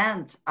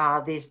implement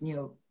this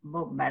new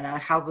movement,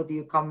 and how would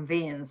you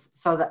convince,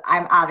 so that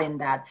I'm adding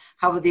that,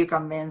 how would you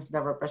convince the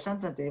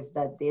representatives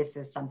that this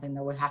is something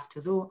that we have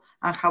to do,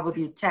 and how would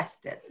you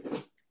test it?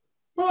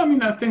 Well, I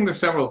mean, I think there's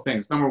several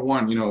things. Number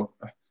one, you know,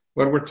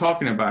 what we're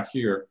talking about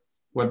here,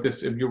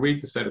 if you read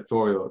this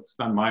editorial, it's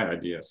not my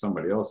idea, it's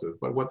somebody else's,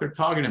 but what they're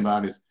talking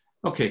about is,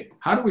 okay,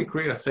 how do we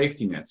create a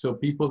safety net so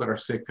people that are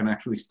sick can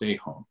actually stay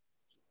home?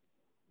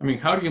 I mean,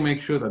 how do you make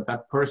sure that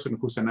that person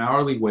who's an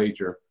hourly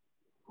wager,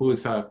 who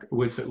is a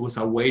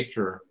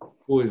waiter,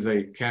 who is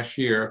a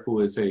cashier,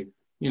 who is a,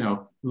 you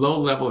know,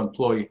 low-level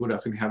employee who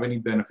doesn't have any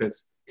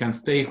benefits, can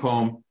stay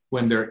home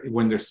when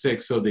they're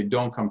sick so they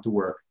don't come to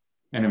work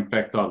and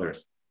infect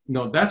others?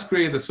 No, that's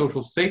created the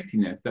social safety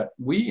net that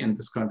we in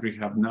this country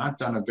have not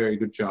done a very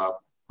good job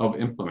of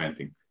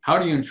implementing. How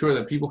do you ensure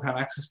that people have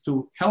access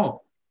to health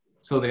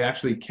so they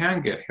actually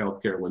can get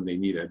healthcare when they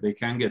need it? They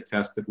can get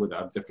tested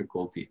without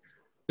difficulty.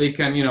 They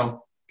can, you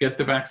know, get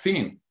the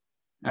vaccine.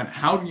 And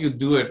how do you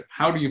do it?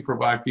 How do you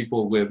provide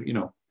people with, you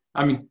know,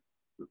 I mean,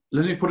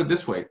 let me put it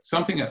this way,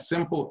 something as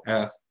simple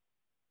as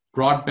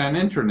broadband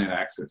internet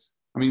access.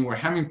 I mean, we're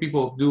having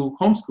people do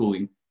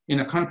homeschooling in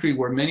a country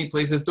where many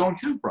places don't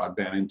have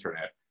broadband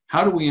internet.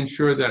 How do we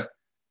ensure that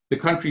the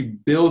country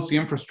builds the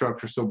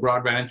infrastructure so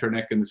broadband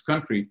internet in this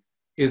country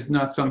is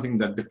not something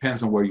that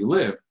depends on where you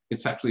live?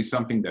 It's actually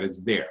something that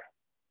is there.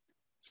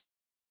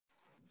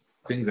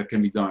 Things that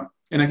can be done.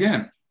 And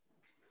again,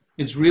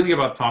 it's really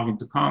about talking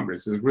to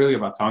Congress. It's really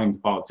about talking to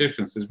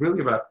politicians. It's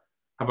really about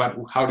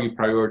how do you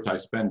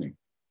prioritize spending.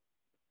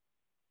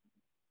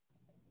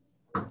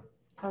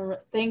 All right,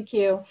 thank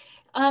you.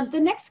 The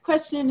next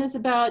question is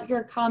about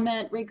your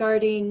comment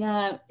regarding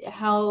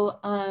how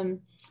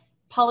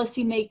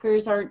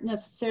policymakers aren't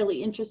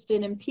necessarily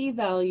interested in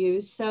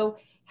p-values. So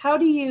how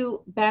do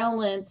you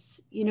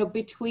balance,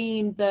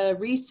 between the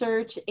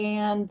research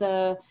and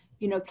the,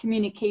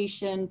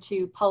 communication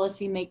to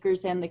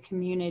policymakers and the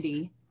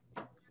community?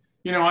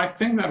 I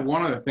think that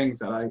one of the things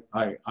that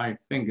I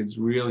think is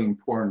really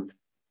important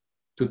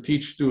to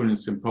teach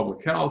students in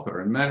public health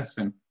or in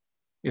medicine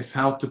is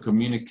how to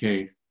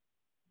communicate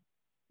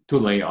to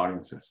lay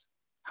audiences.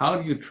 How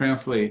do you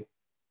translate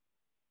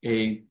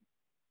a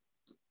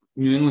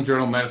New England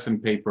Journal of Medicine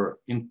paper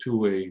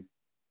into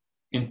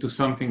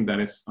something that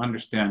is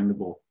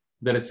understandable,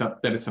 that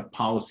is a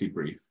policy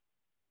brief?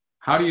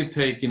 How do you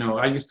take,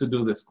 I used to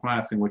do this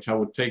class in which I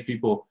would take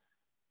people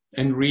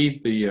and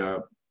read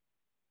the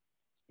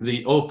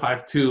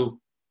 052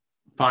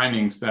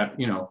 findings that,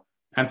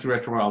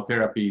 antiretroviral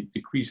therapy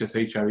decreases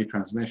HIV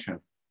transmission,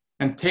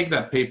 and take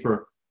that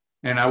paper,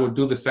 and I would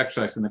do this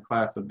exercise in the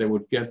class that they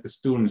would get the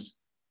students,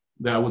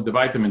 that I would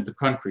divide them into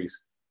countries,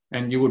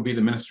 and you would be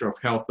the Minister of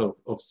Health of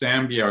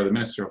Zambia, or the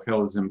Minister of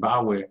Health of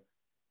Zimbabwe,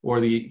 or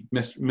the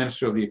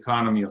Minister of the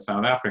Economy of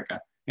South Africa.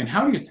 And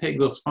how do you take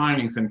those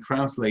findings and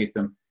translate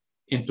them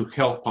into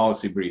health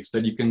policy briefs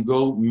that you can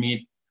go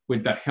meet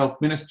with that health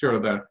minister or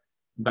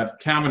that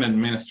cabinet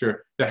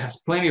minister that has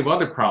plenty of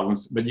other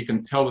problems, but you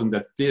can tell them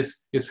that this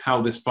is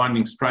how these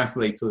findings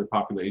translate to the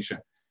population.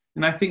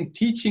 And I think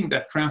teaching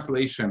that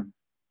translation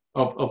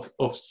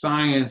of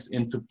science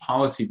into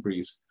policy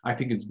briefs, I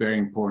think it's very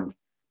important,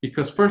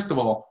 because first of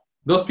all,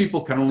 those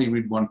people can only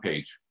read one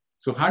page.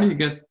 So how do you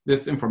get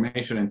this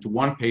information into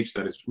one page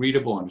that is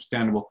readable,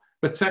 understandable?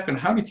 But second,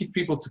 how do you teach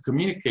people to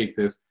communicate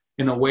this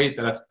in a way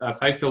that, as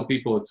I tell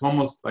people, it's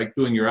almost like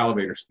doing your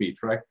elevator speech,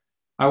 right?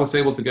 I was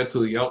able to get to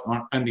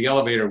the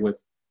elevator with,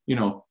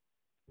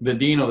 the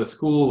dean of the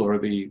school or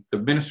the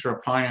minister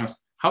of finance.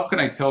 How can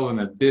I tell them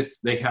that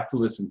they have to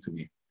listen to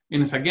me?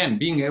 And it's, again,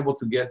 being able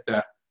to get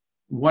that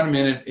 1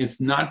 minute. It's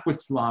not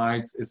with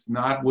slides. It's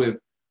not with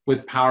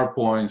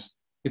PowerPoints.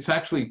 It's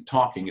actually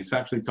talking. It's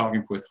actually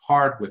talking with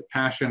heart, with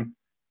passion,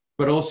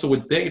 but also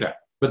with data.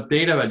 But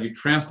data that you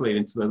translate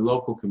into the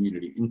local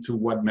community, into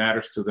what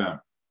matters to them.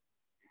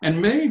 And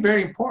maybe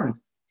very important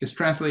is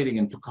translating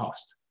into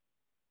cost.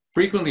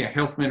 Frequently, a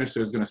health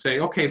minister is going to say,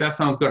 okay, that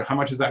sounds good. How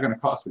much is that going to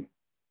cost me?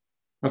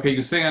 Okay,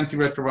 you say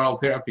antiretroviral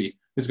therapy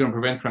is going to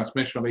prevent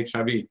transmission of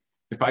HIV.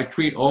 If I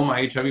treat all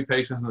my HIV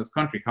patients in this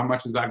country, how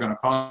much is that going to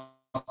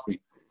cost me?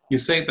 You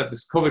say that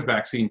this COVID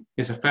vaccine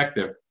is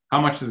effective.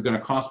 How much is it going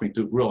to cost me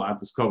to roll out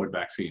this COVID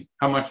vaccine?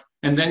 How much?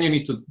 And then you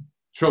need to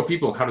show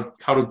people how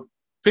to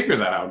figure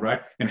that out,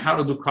 right? And how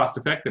to do cost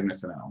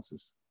effectiveness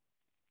analysis.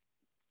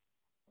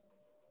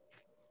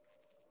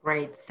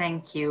 Great,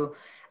 thank you.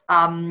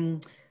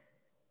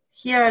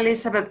 Here,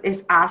 Elizabeth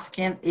is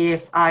asking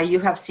if you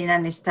have seen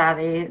any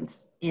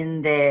studies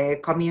in the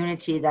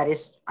community that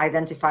is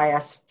identified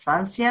as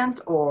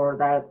transient or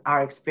that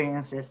are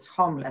experiences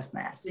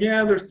homelessness.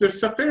 Yeah,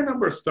 there's a fair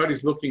number of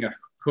studies looking at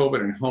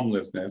COVID and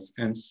homelessness,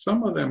 and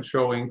some of them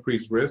show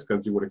increased risk,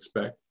 as you would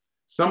expect.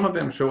 Some of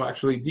them show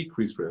actually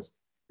decreased risk.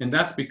 And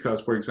that's because,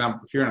 for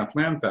example, here in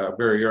Atlanta,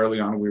 very early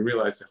on, we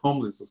realized that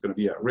homeless was going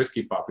to be a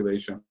risky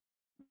population.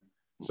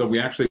 So we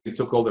actually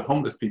took all the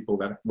homeless people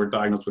that were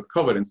diagnosed with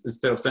COVID, and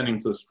instead of sending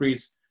them to the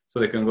streets so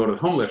they can go to the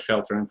homeless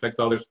shelter and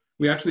infect others,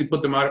 we actually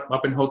put them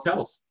up in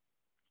hotels.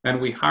 And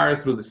we hired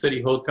through the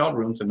city hotel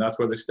rooms, and that's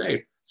where they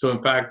stayed. So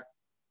in fact,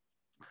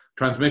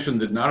 transmission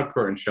did not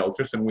occur in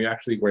shelters, and we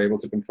actually were able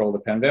to control the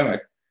pandemic.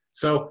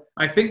 So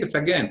I think it's,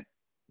 again,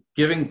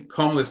 giving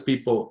homeless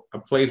people a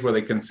place where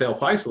they can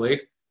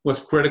self-isolate was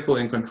critical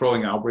in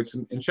controlling outbreaks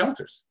in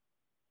shelters.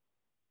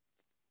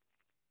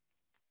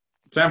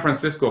 San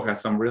Francisco has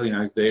some really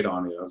nice data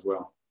on it as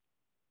well.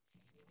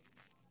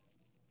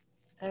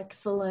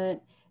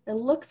 Excellent. It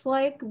looks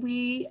like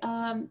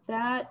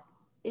that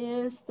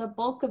is the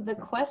bulk of the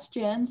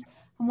questions.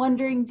 I'm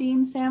wondering,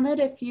 Dean Sammet,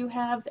 if you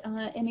have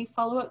any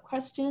follow-up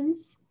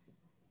questions?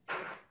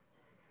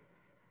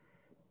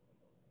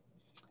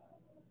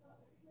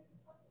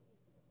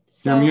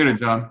 You're muted,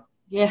 John.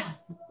 Yeah.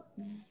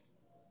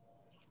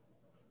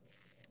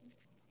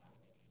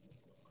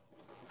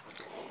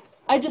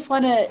 I just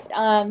want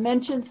to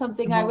mention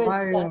something. I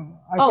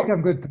think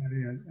I'm good,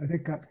 Patty. I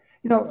think,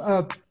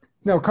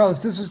 no,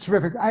 Carlos, this was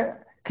terrific.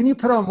 Can you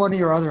put on one of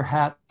your other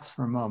hats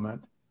for a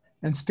moment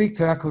and speak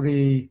to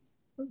equity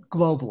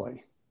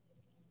globally?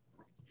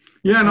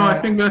 Yeah, no, I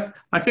think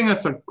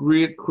that's a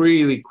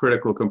really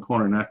critical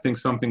component. I think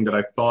something that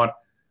I've thought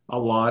a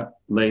lot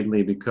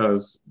lately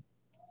because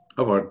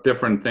of our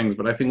different things.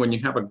 But I think when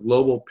you have a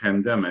global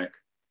pandemic,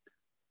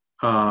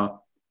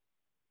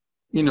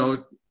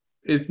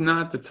 it's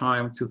not the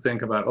time to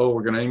think about, oh,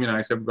 we're going to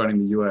immunize everybody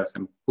in the US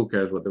and who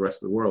cares what the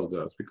rest of the world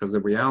does. Because the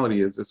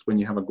reality is when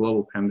you have a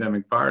global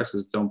pandemic,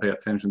 viruses don't pay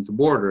attention to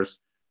borders.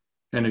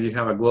 And if you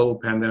have a global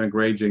pandemic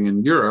raging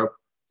in Europe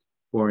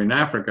or in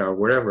Africa or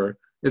wherever,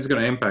 it's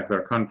going to impact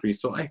our country.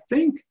 So I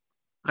think,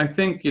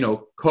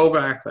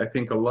 COVAX, I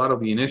think a lot of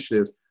the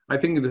initiatives, I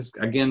think this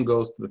again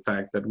goes to the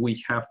fact that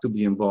we have to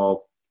be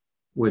involved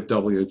with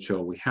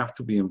WHO. We have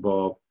to be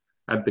involved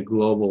at the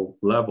global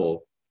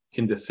level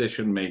in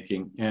decision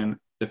making. And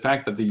the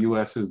fact that the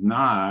US is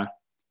not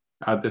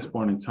at this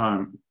point in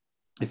time,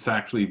 it's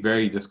actually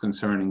very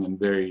disconcerting and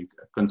very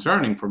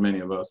concerning for many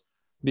of us,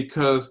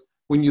 because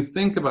when you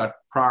think about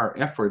prior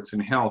efforts in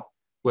health,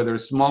 whether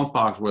it's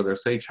smallpox, whether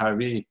it's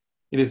HIV,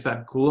 it is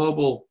that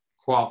global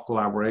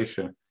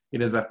collaboration.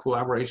 It is that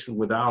collaboration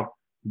without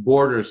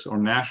borders or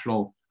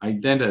national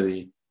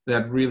identity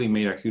that really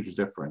made a huge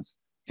difference.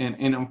 And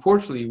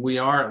unfortunately, we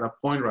are at a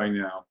point right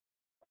now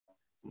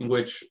in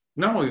which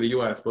not only the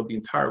US, but the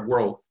entire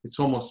world, it's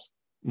almost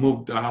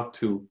moved out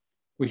to,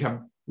 we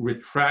have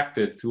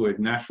retracted to a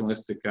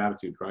nationalistic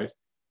attitude, right?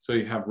 So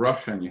you have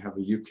Russia, and you have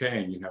the UK,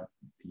 and you have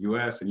the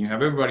US, and you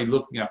have everybody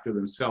looking after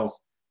themselves,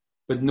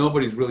 but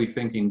nobody's really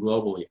thinking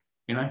globally.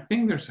 And I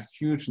think there's a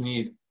huge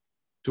need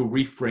to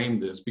reframe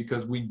this,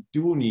 because we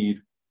do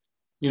need,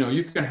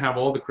 you can have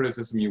all the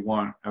criticism you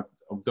want of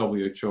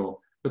WHO,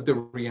 but the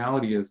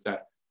reality is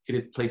that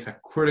it plays a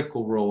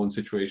critical role in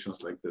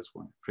situations like this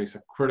one. It plays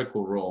a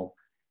critical role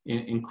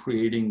in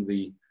creating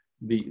the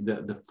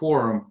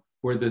forum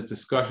where this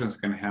discussions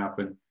can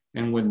happen,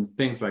 and when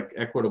things like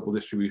equitable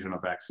distribution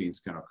of vaccines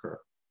can occur.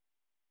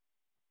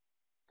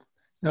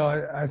 No,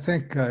 I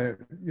think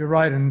you're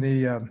right. In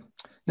the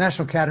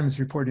National Academy's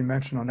report you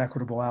mentioned on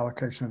equitable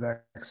allocation of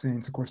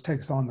vaccines, of course,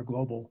 takes on the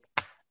global,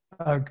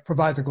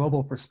 provides a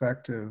global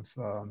perspective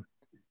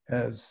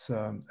as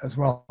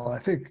well. I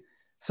think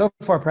so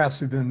far,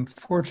 perhaps we've been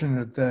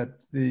fortunate that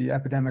the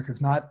epidemic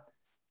has not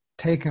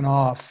taken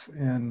off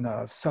in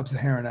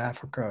sub-Saharan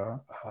Africa,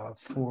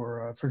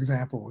 for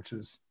example, which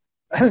has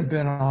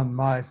been on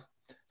my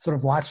sort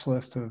of watch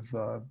list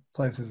of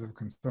places of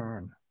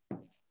concern.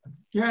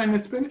 Yeah, and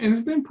it's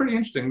been pretty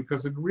interesting,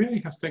 because it really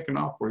has taken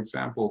off. For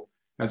example,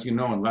 as you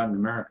know, in Latin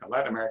America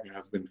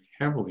has been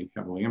heavily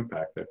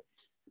impacted,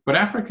 but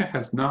Africa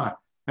has not,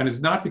 and it's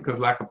not because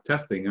lack of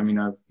testing. I mean,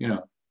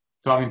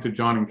 talking to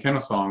John in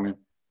Kennesaw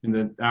in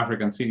the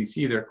African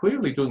CDC, they're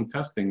clearly doing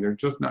testing. They're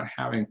just not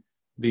having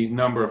the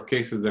number of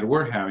cases that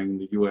we're having in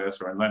the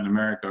US or in Latin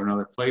America or in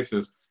other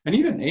places. And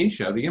even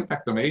Asia, the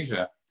impact of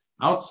Asia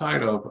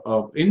outside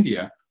of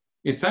India,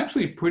 it's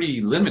actually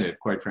pretty limited,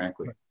 quite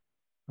frankly.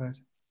 Right.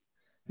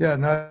 Yeah,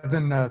 no, I've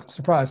been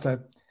surprised. I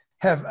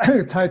have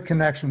tight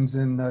connections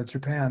in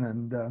Japan,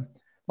 and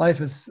life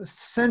is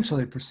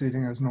essentially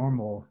proceeding as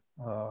normal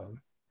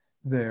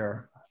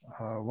there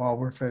while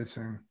we're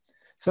facing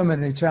so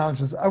many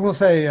challenges. I will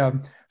say,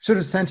 should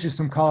have sent you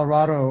some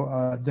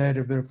Colorado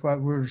data, but if I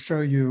were to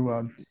show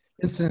you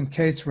incident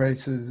case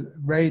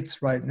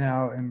rates right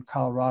now in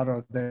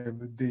Colorado, they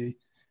would be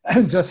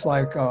just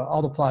like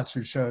all the plots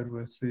you showed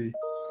with the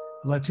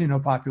Latino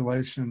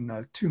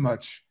population too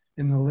much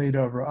in the lead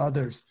over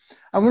others.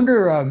 I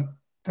wonder,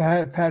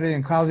 Patty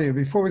and Claudia,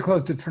 before we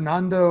close, did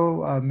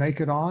Fernando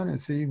make it on?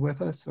 Is he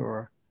with us,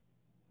 or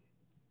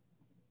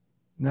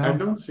no? I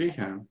don't see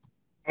him.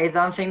 I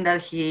don't think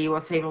that he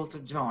was able to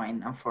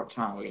join,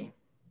 unfortunately.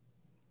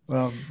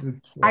 Well,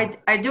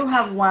 I do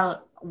have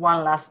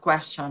one last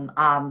question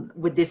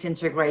with this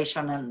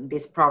integration and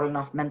this problem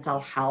of mental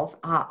health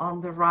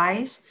on the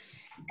rise,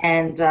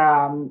 and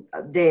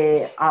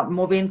the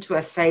moving to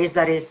a phase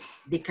that is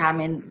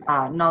becoming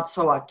not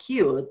so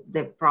acute.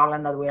 The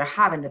problem that we are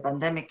having, the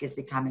pandemic, is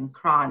becoming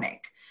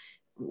chronic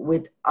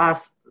with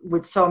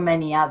so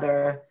many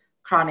other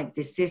chronic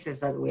diseases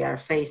that we are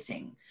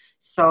facing.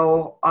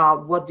 So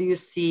what do you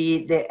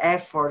see the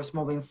efforts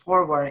moving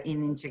forward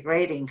in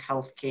integrating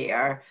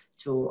healthcare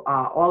to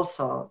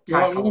also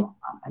tackle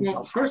mental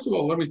health? First of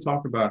all, let me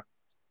talk about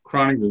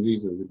chronic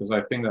diseases, because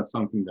I think that's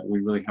something that we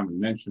really haven't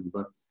mentioned.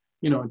 But,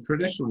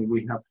 traditionally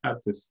we have had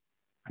this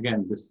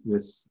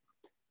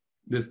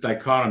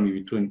dichotomy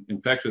between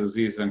infectious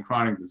diseases and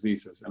chronic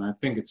diseases. And I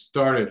think it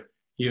started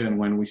even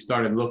when we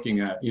started looking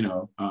at,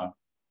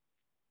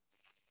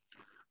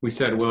 we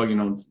said, well,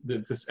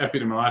 this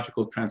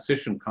epidemiological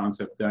transition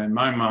concept that in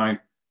my mind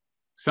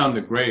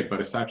sounded great, but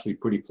it's actually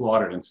pretty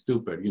flawed and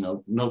stupid.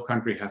 No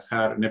country has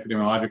had an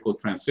epidemiological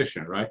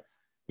transition, right?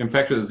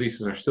 Infectious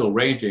diseases are still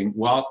raging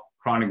while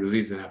chronic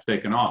diseases have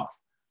taken off.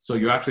 So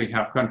you actually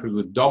have countries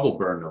with double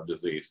burden of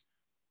disease.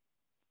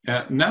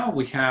 Now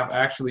we have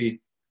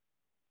actually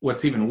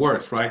what's even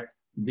worse, right?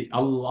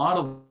 A lot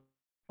of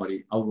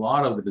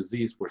the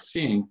disease we're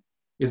seeing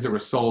is a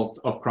result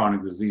of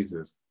chronic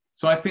diseases.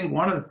 So I think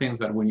one of the things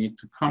that we need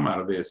to come out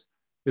of this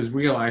is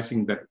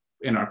realizing that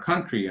in our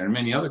country and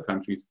many other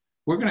countries,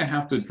 we're going to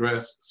have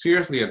to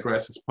seriously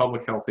address as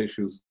public health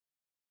issues,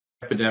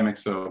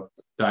 epidemics of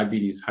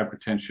diabetes,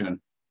 hypertension,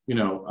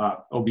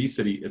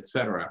 obesity,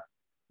 etc.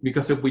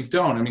 Because if we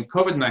don't,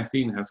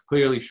 COVID-19 has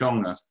clearly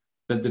shown us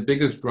that the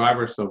biggest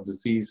drivers of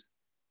disease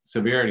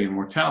severity and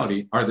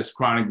mortality are these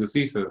chronic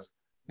diseases.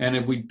 And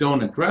if we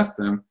don't address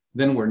them,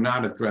 then we're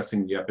not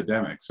addressing the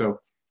epidemic. So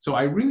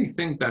I really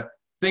think that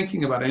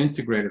thinking about an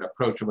integrated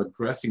approach of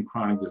addressing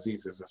chronic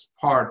diseases as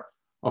part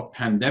of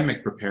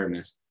pandemic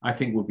preparedness, I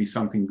think would be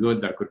something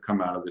good that could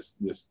come out of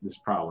this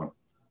problem.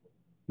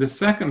 The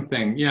second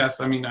thing, yes,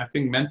 I mean, I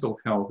think mental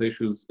health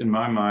issues in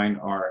my mind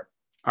are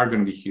going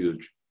to be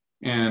huge.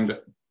 And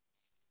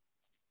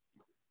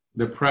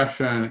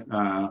depression,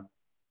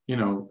 you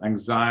know,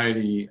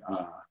 anxiety,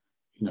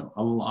 you know,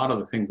 a lot of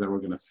the things that we're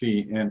going to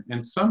see.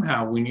 And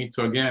somehow we need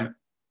to, again,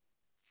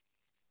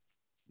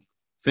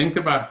 think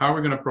about how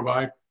we're going to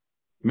provide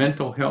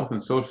mental health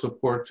and social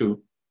support to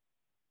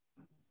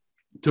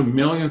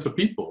millions of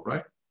people,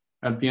 right?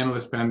 At the end of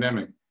this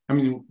pandemic. I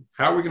mean,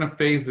 how are we going to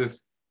phase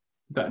this?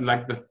 That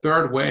like the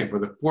third wave or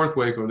the fourth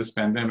wave of this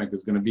pandemic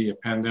is going to be a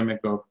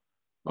pandemic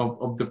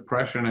of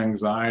depression,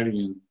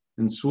 anxiety,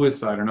 and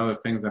suicide and other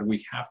things that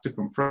we have to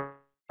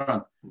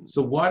confront.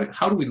 So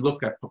how do we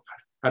look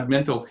at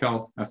mental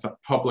health as a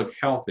public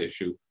health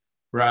issue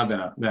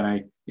rather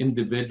than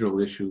individual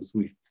issues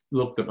we've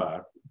looked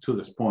about to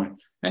this point?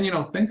 And, you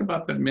know, think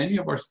about that many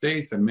of our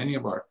states and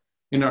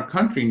in our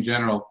country in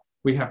general,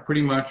 we have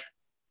pretty much,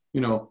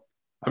 you know,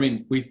 I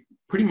mean, we've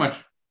pretty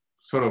much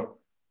sort of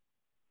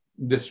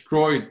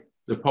destroyed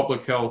the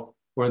public health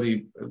or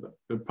the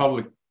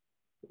public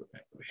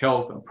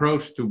health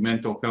approach to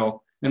mental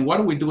health. And what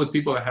do we do with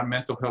people that have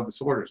mental health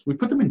disorders? We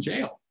put them in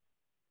jail.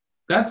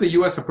 That's the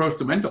US approach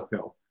to mental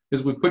health,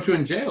 is we put you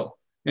in jail.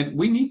 And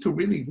we need to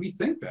really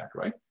rethink that,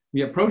 right?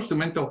 The approach to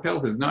mental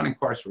health is not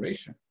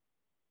incarceration.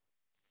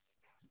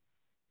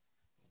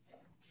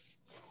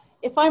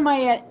 If I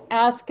might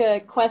ask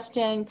a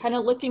question, kind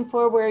of looking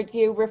forward,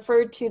 you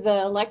referred to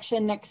the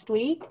election next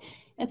week.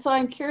 And so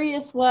I'm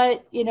curious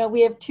what, you know,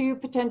 we have two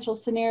potential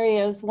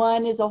scenarios.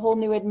 One is a whole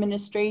new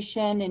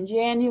administration in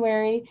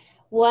January.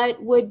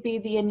 What would be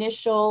the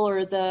initial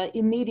or the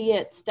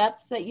immediate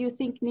steps that you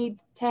think need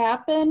to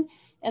happen?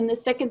 And the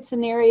second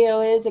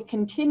scenario is a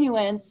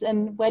continuance,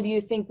 and what do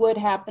you think would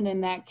happen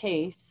in that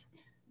case?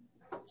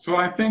 So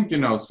I think, you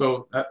know,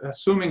 so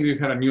assuming you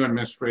had a new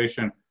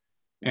administration,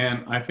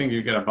 and I think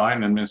you get a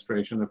Biden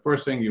administration, the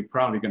first thing you're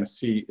probably going to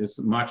see is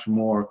much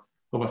more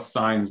of a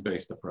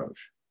science-based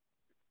approach.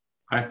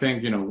 I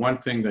think, you know, one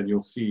thing that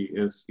you'll see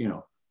is, you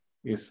know,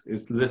 is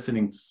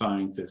listening to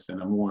scientists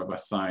in a more of a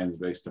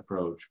science-based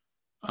approach.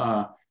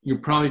 You're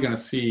probably going to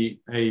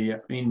see a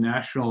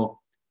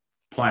national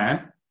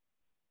plan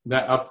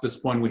that up to this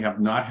point we have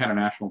not had a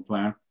national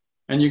plan.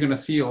 And you're going to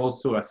see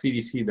also a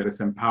CDC that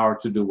is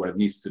empowered to do what it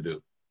needs to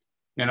do.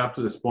 And up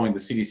to this point, the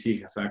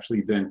CDC has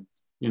actually been,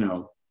 you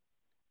know,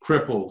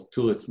 crippled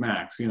to its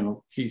max. You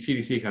know,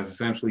 CDC has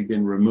essentially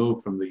been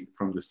removed from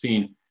the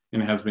scene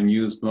and has been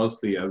used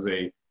mostly as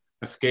a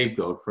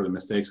scapegoat for the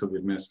mistakes of the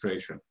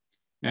administration.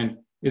 And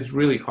it's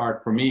really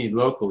hard for me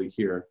locally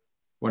here,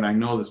 when I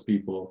know these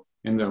people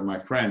and they're my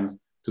friends,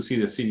 to see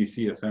the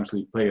CDC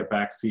essentially play a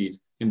backseat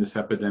in this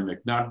epidemic,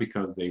 not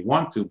because they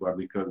want to, but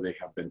because they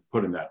have been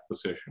put in that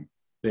position.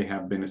 They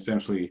have been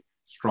essentially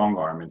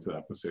strong-armed into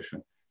that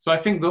position. So I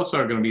think those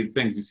are going to be the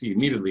things you see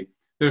immediately.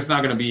 There's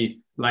not going to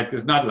be like,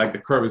 it's not like the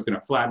curve is going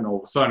to flatten all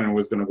of a sudden and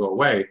it's going to go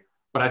away,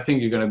 but I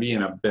think you're going to be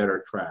in a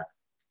better track.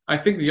 I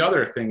think the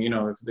other thing, you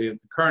know, if the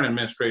current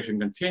administration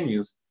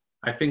continues,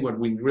 I think what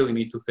we really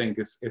need to think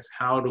is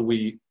how do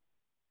we,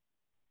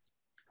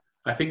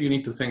 I think you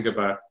need to think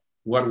about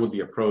what would the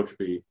approach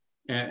be.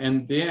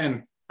 And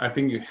then I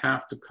think you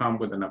have to come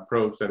with an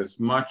approach that is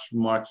much,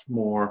 much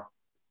more,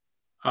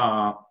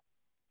 I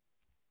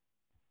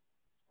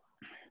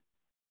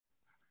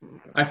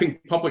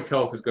think public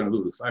health is going to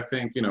lose. I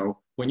think, you know,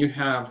 when you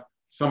have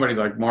somebody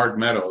like Mark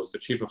Meadows, the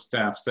chief of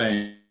staff,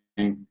 saying,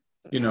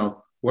 you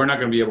know, we're not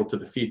going to be able to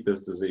defeat this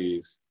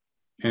disease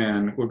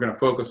and we're going to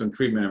focus on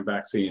treatment and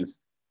vaccines,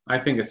 I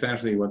think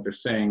essentially what they're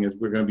saying is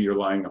we're going to be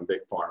relying on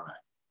big pharma.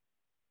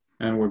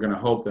 And we're going to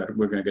hope that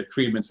we're going to get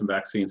treatments and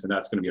vaccines, and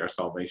that's going to be our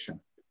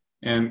salvation.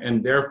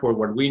 And therefore,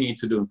 what we need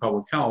to do in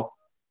public health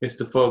is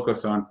to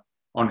focus on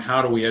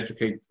how do we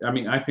educate. I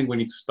mean, I think we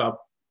need to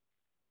stop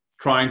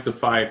trying to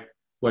fight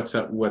what's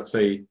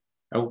a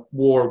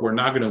war we're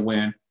not going to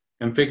win,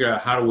 and figure out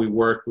how do we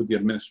work with the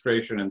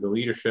administration and the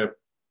leadership.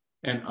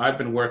 And I've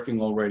been working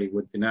already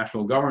with the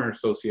National Governors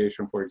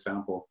Association, for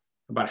example,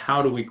 about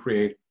how do we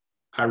create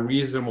a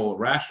reasonable,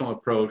 rational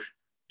approach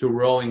to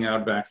rolling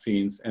out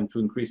vaccines and to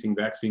increasing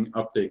vaccine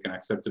uptake and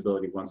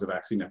acceptability once the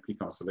vaccine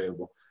becomes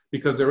available.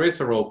 Because there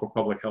is a role for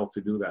public health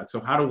to do that. So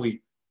how do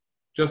we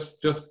just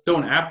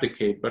don't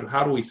abdicate, but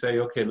how do we say,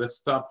 okay, let's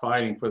stop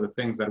fighting for the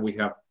things that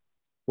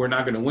we're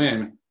not going to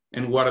win,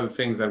 and what are the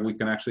things that we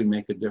can actually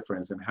make a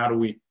difference, and how do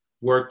we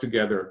work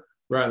together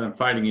rather than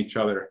fighting each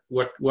other?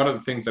 What are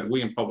the things that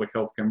we in public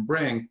health can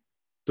bring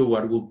to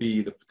what will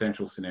be the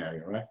potential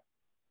scenario, right?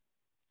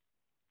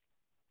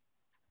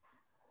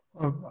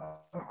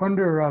 I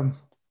wonder,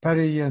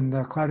 Patty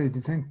and Claudia, do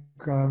you think,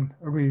 are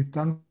we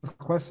done with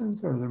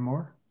questions, or are there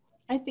more?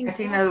 I think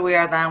that we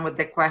are done with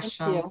the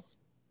questions.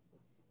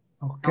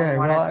 Okay,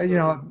 well, you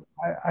know,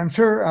 I'm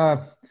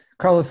sure,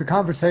 Carlos, the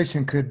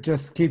conversation could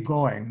just keep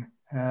going,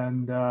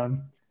 and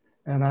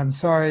I'm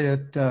sorry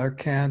it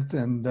can't,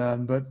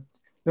 but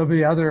there'll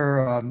be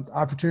other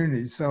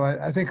opportunities. So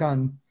I think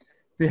on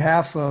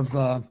behalf of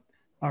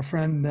our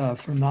friend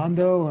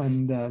Fernando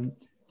and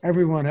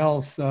everyone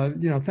else,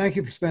 thank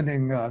you for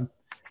spending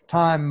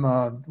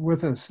time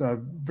with us,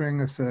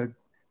 bringing us a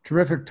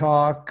terrific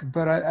talk.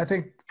 But I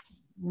think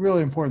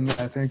really important,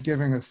 I think,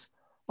 giving us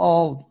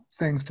all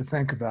things to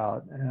think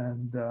about.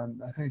 And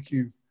I think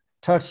you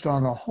touched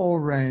on a whole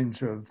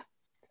range of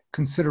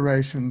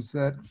considerations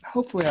that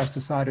hopefully our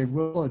society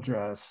will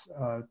address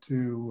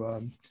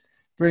to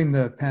bring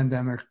the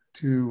pandemic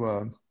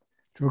to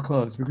a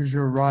close. Because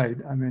you're right.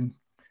 I mean,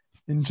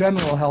 in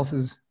general, health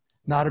is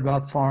not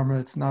about pharma.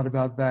 It's not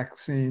about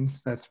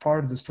vaccines. That's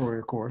part of the story,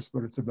 of course,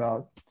 but it's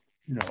about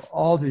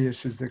all the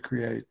issues that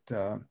create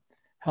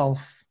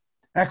health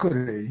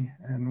equity,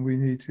 and we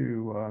need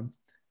to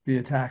be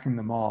attacking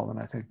them all. And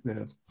I think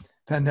the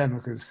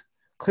pandemic has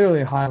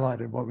clearly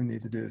highlighted what we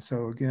need to do.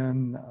 So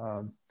again,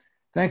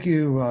 thank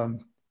you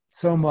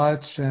so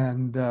much.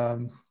 And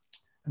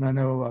I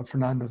know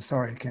Fernando,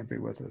 sorry he can't be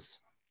with us.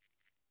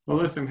 Well,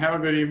 listen, have a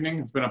good evening.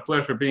 It's been a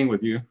pleasure being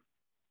with you.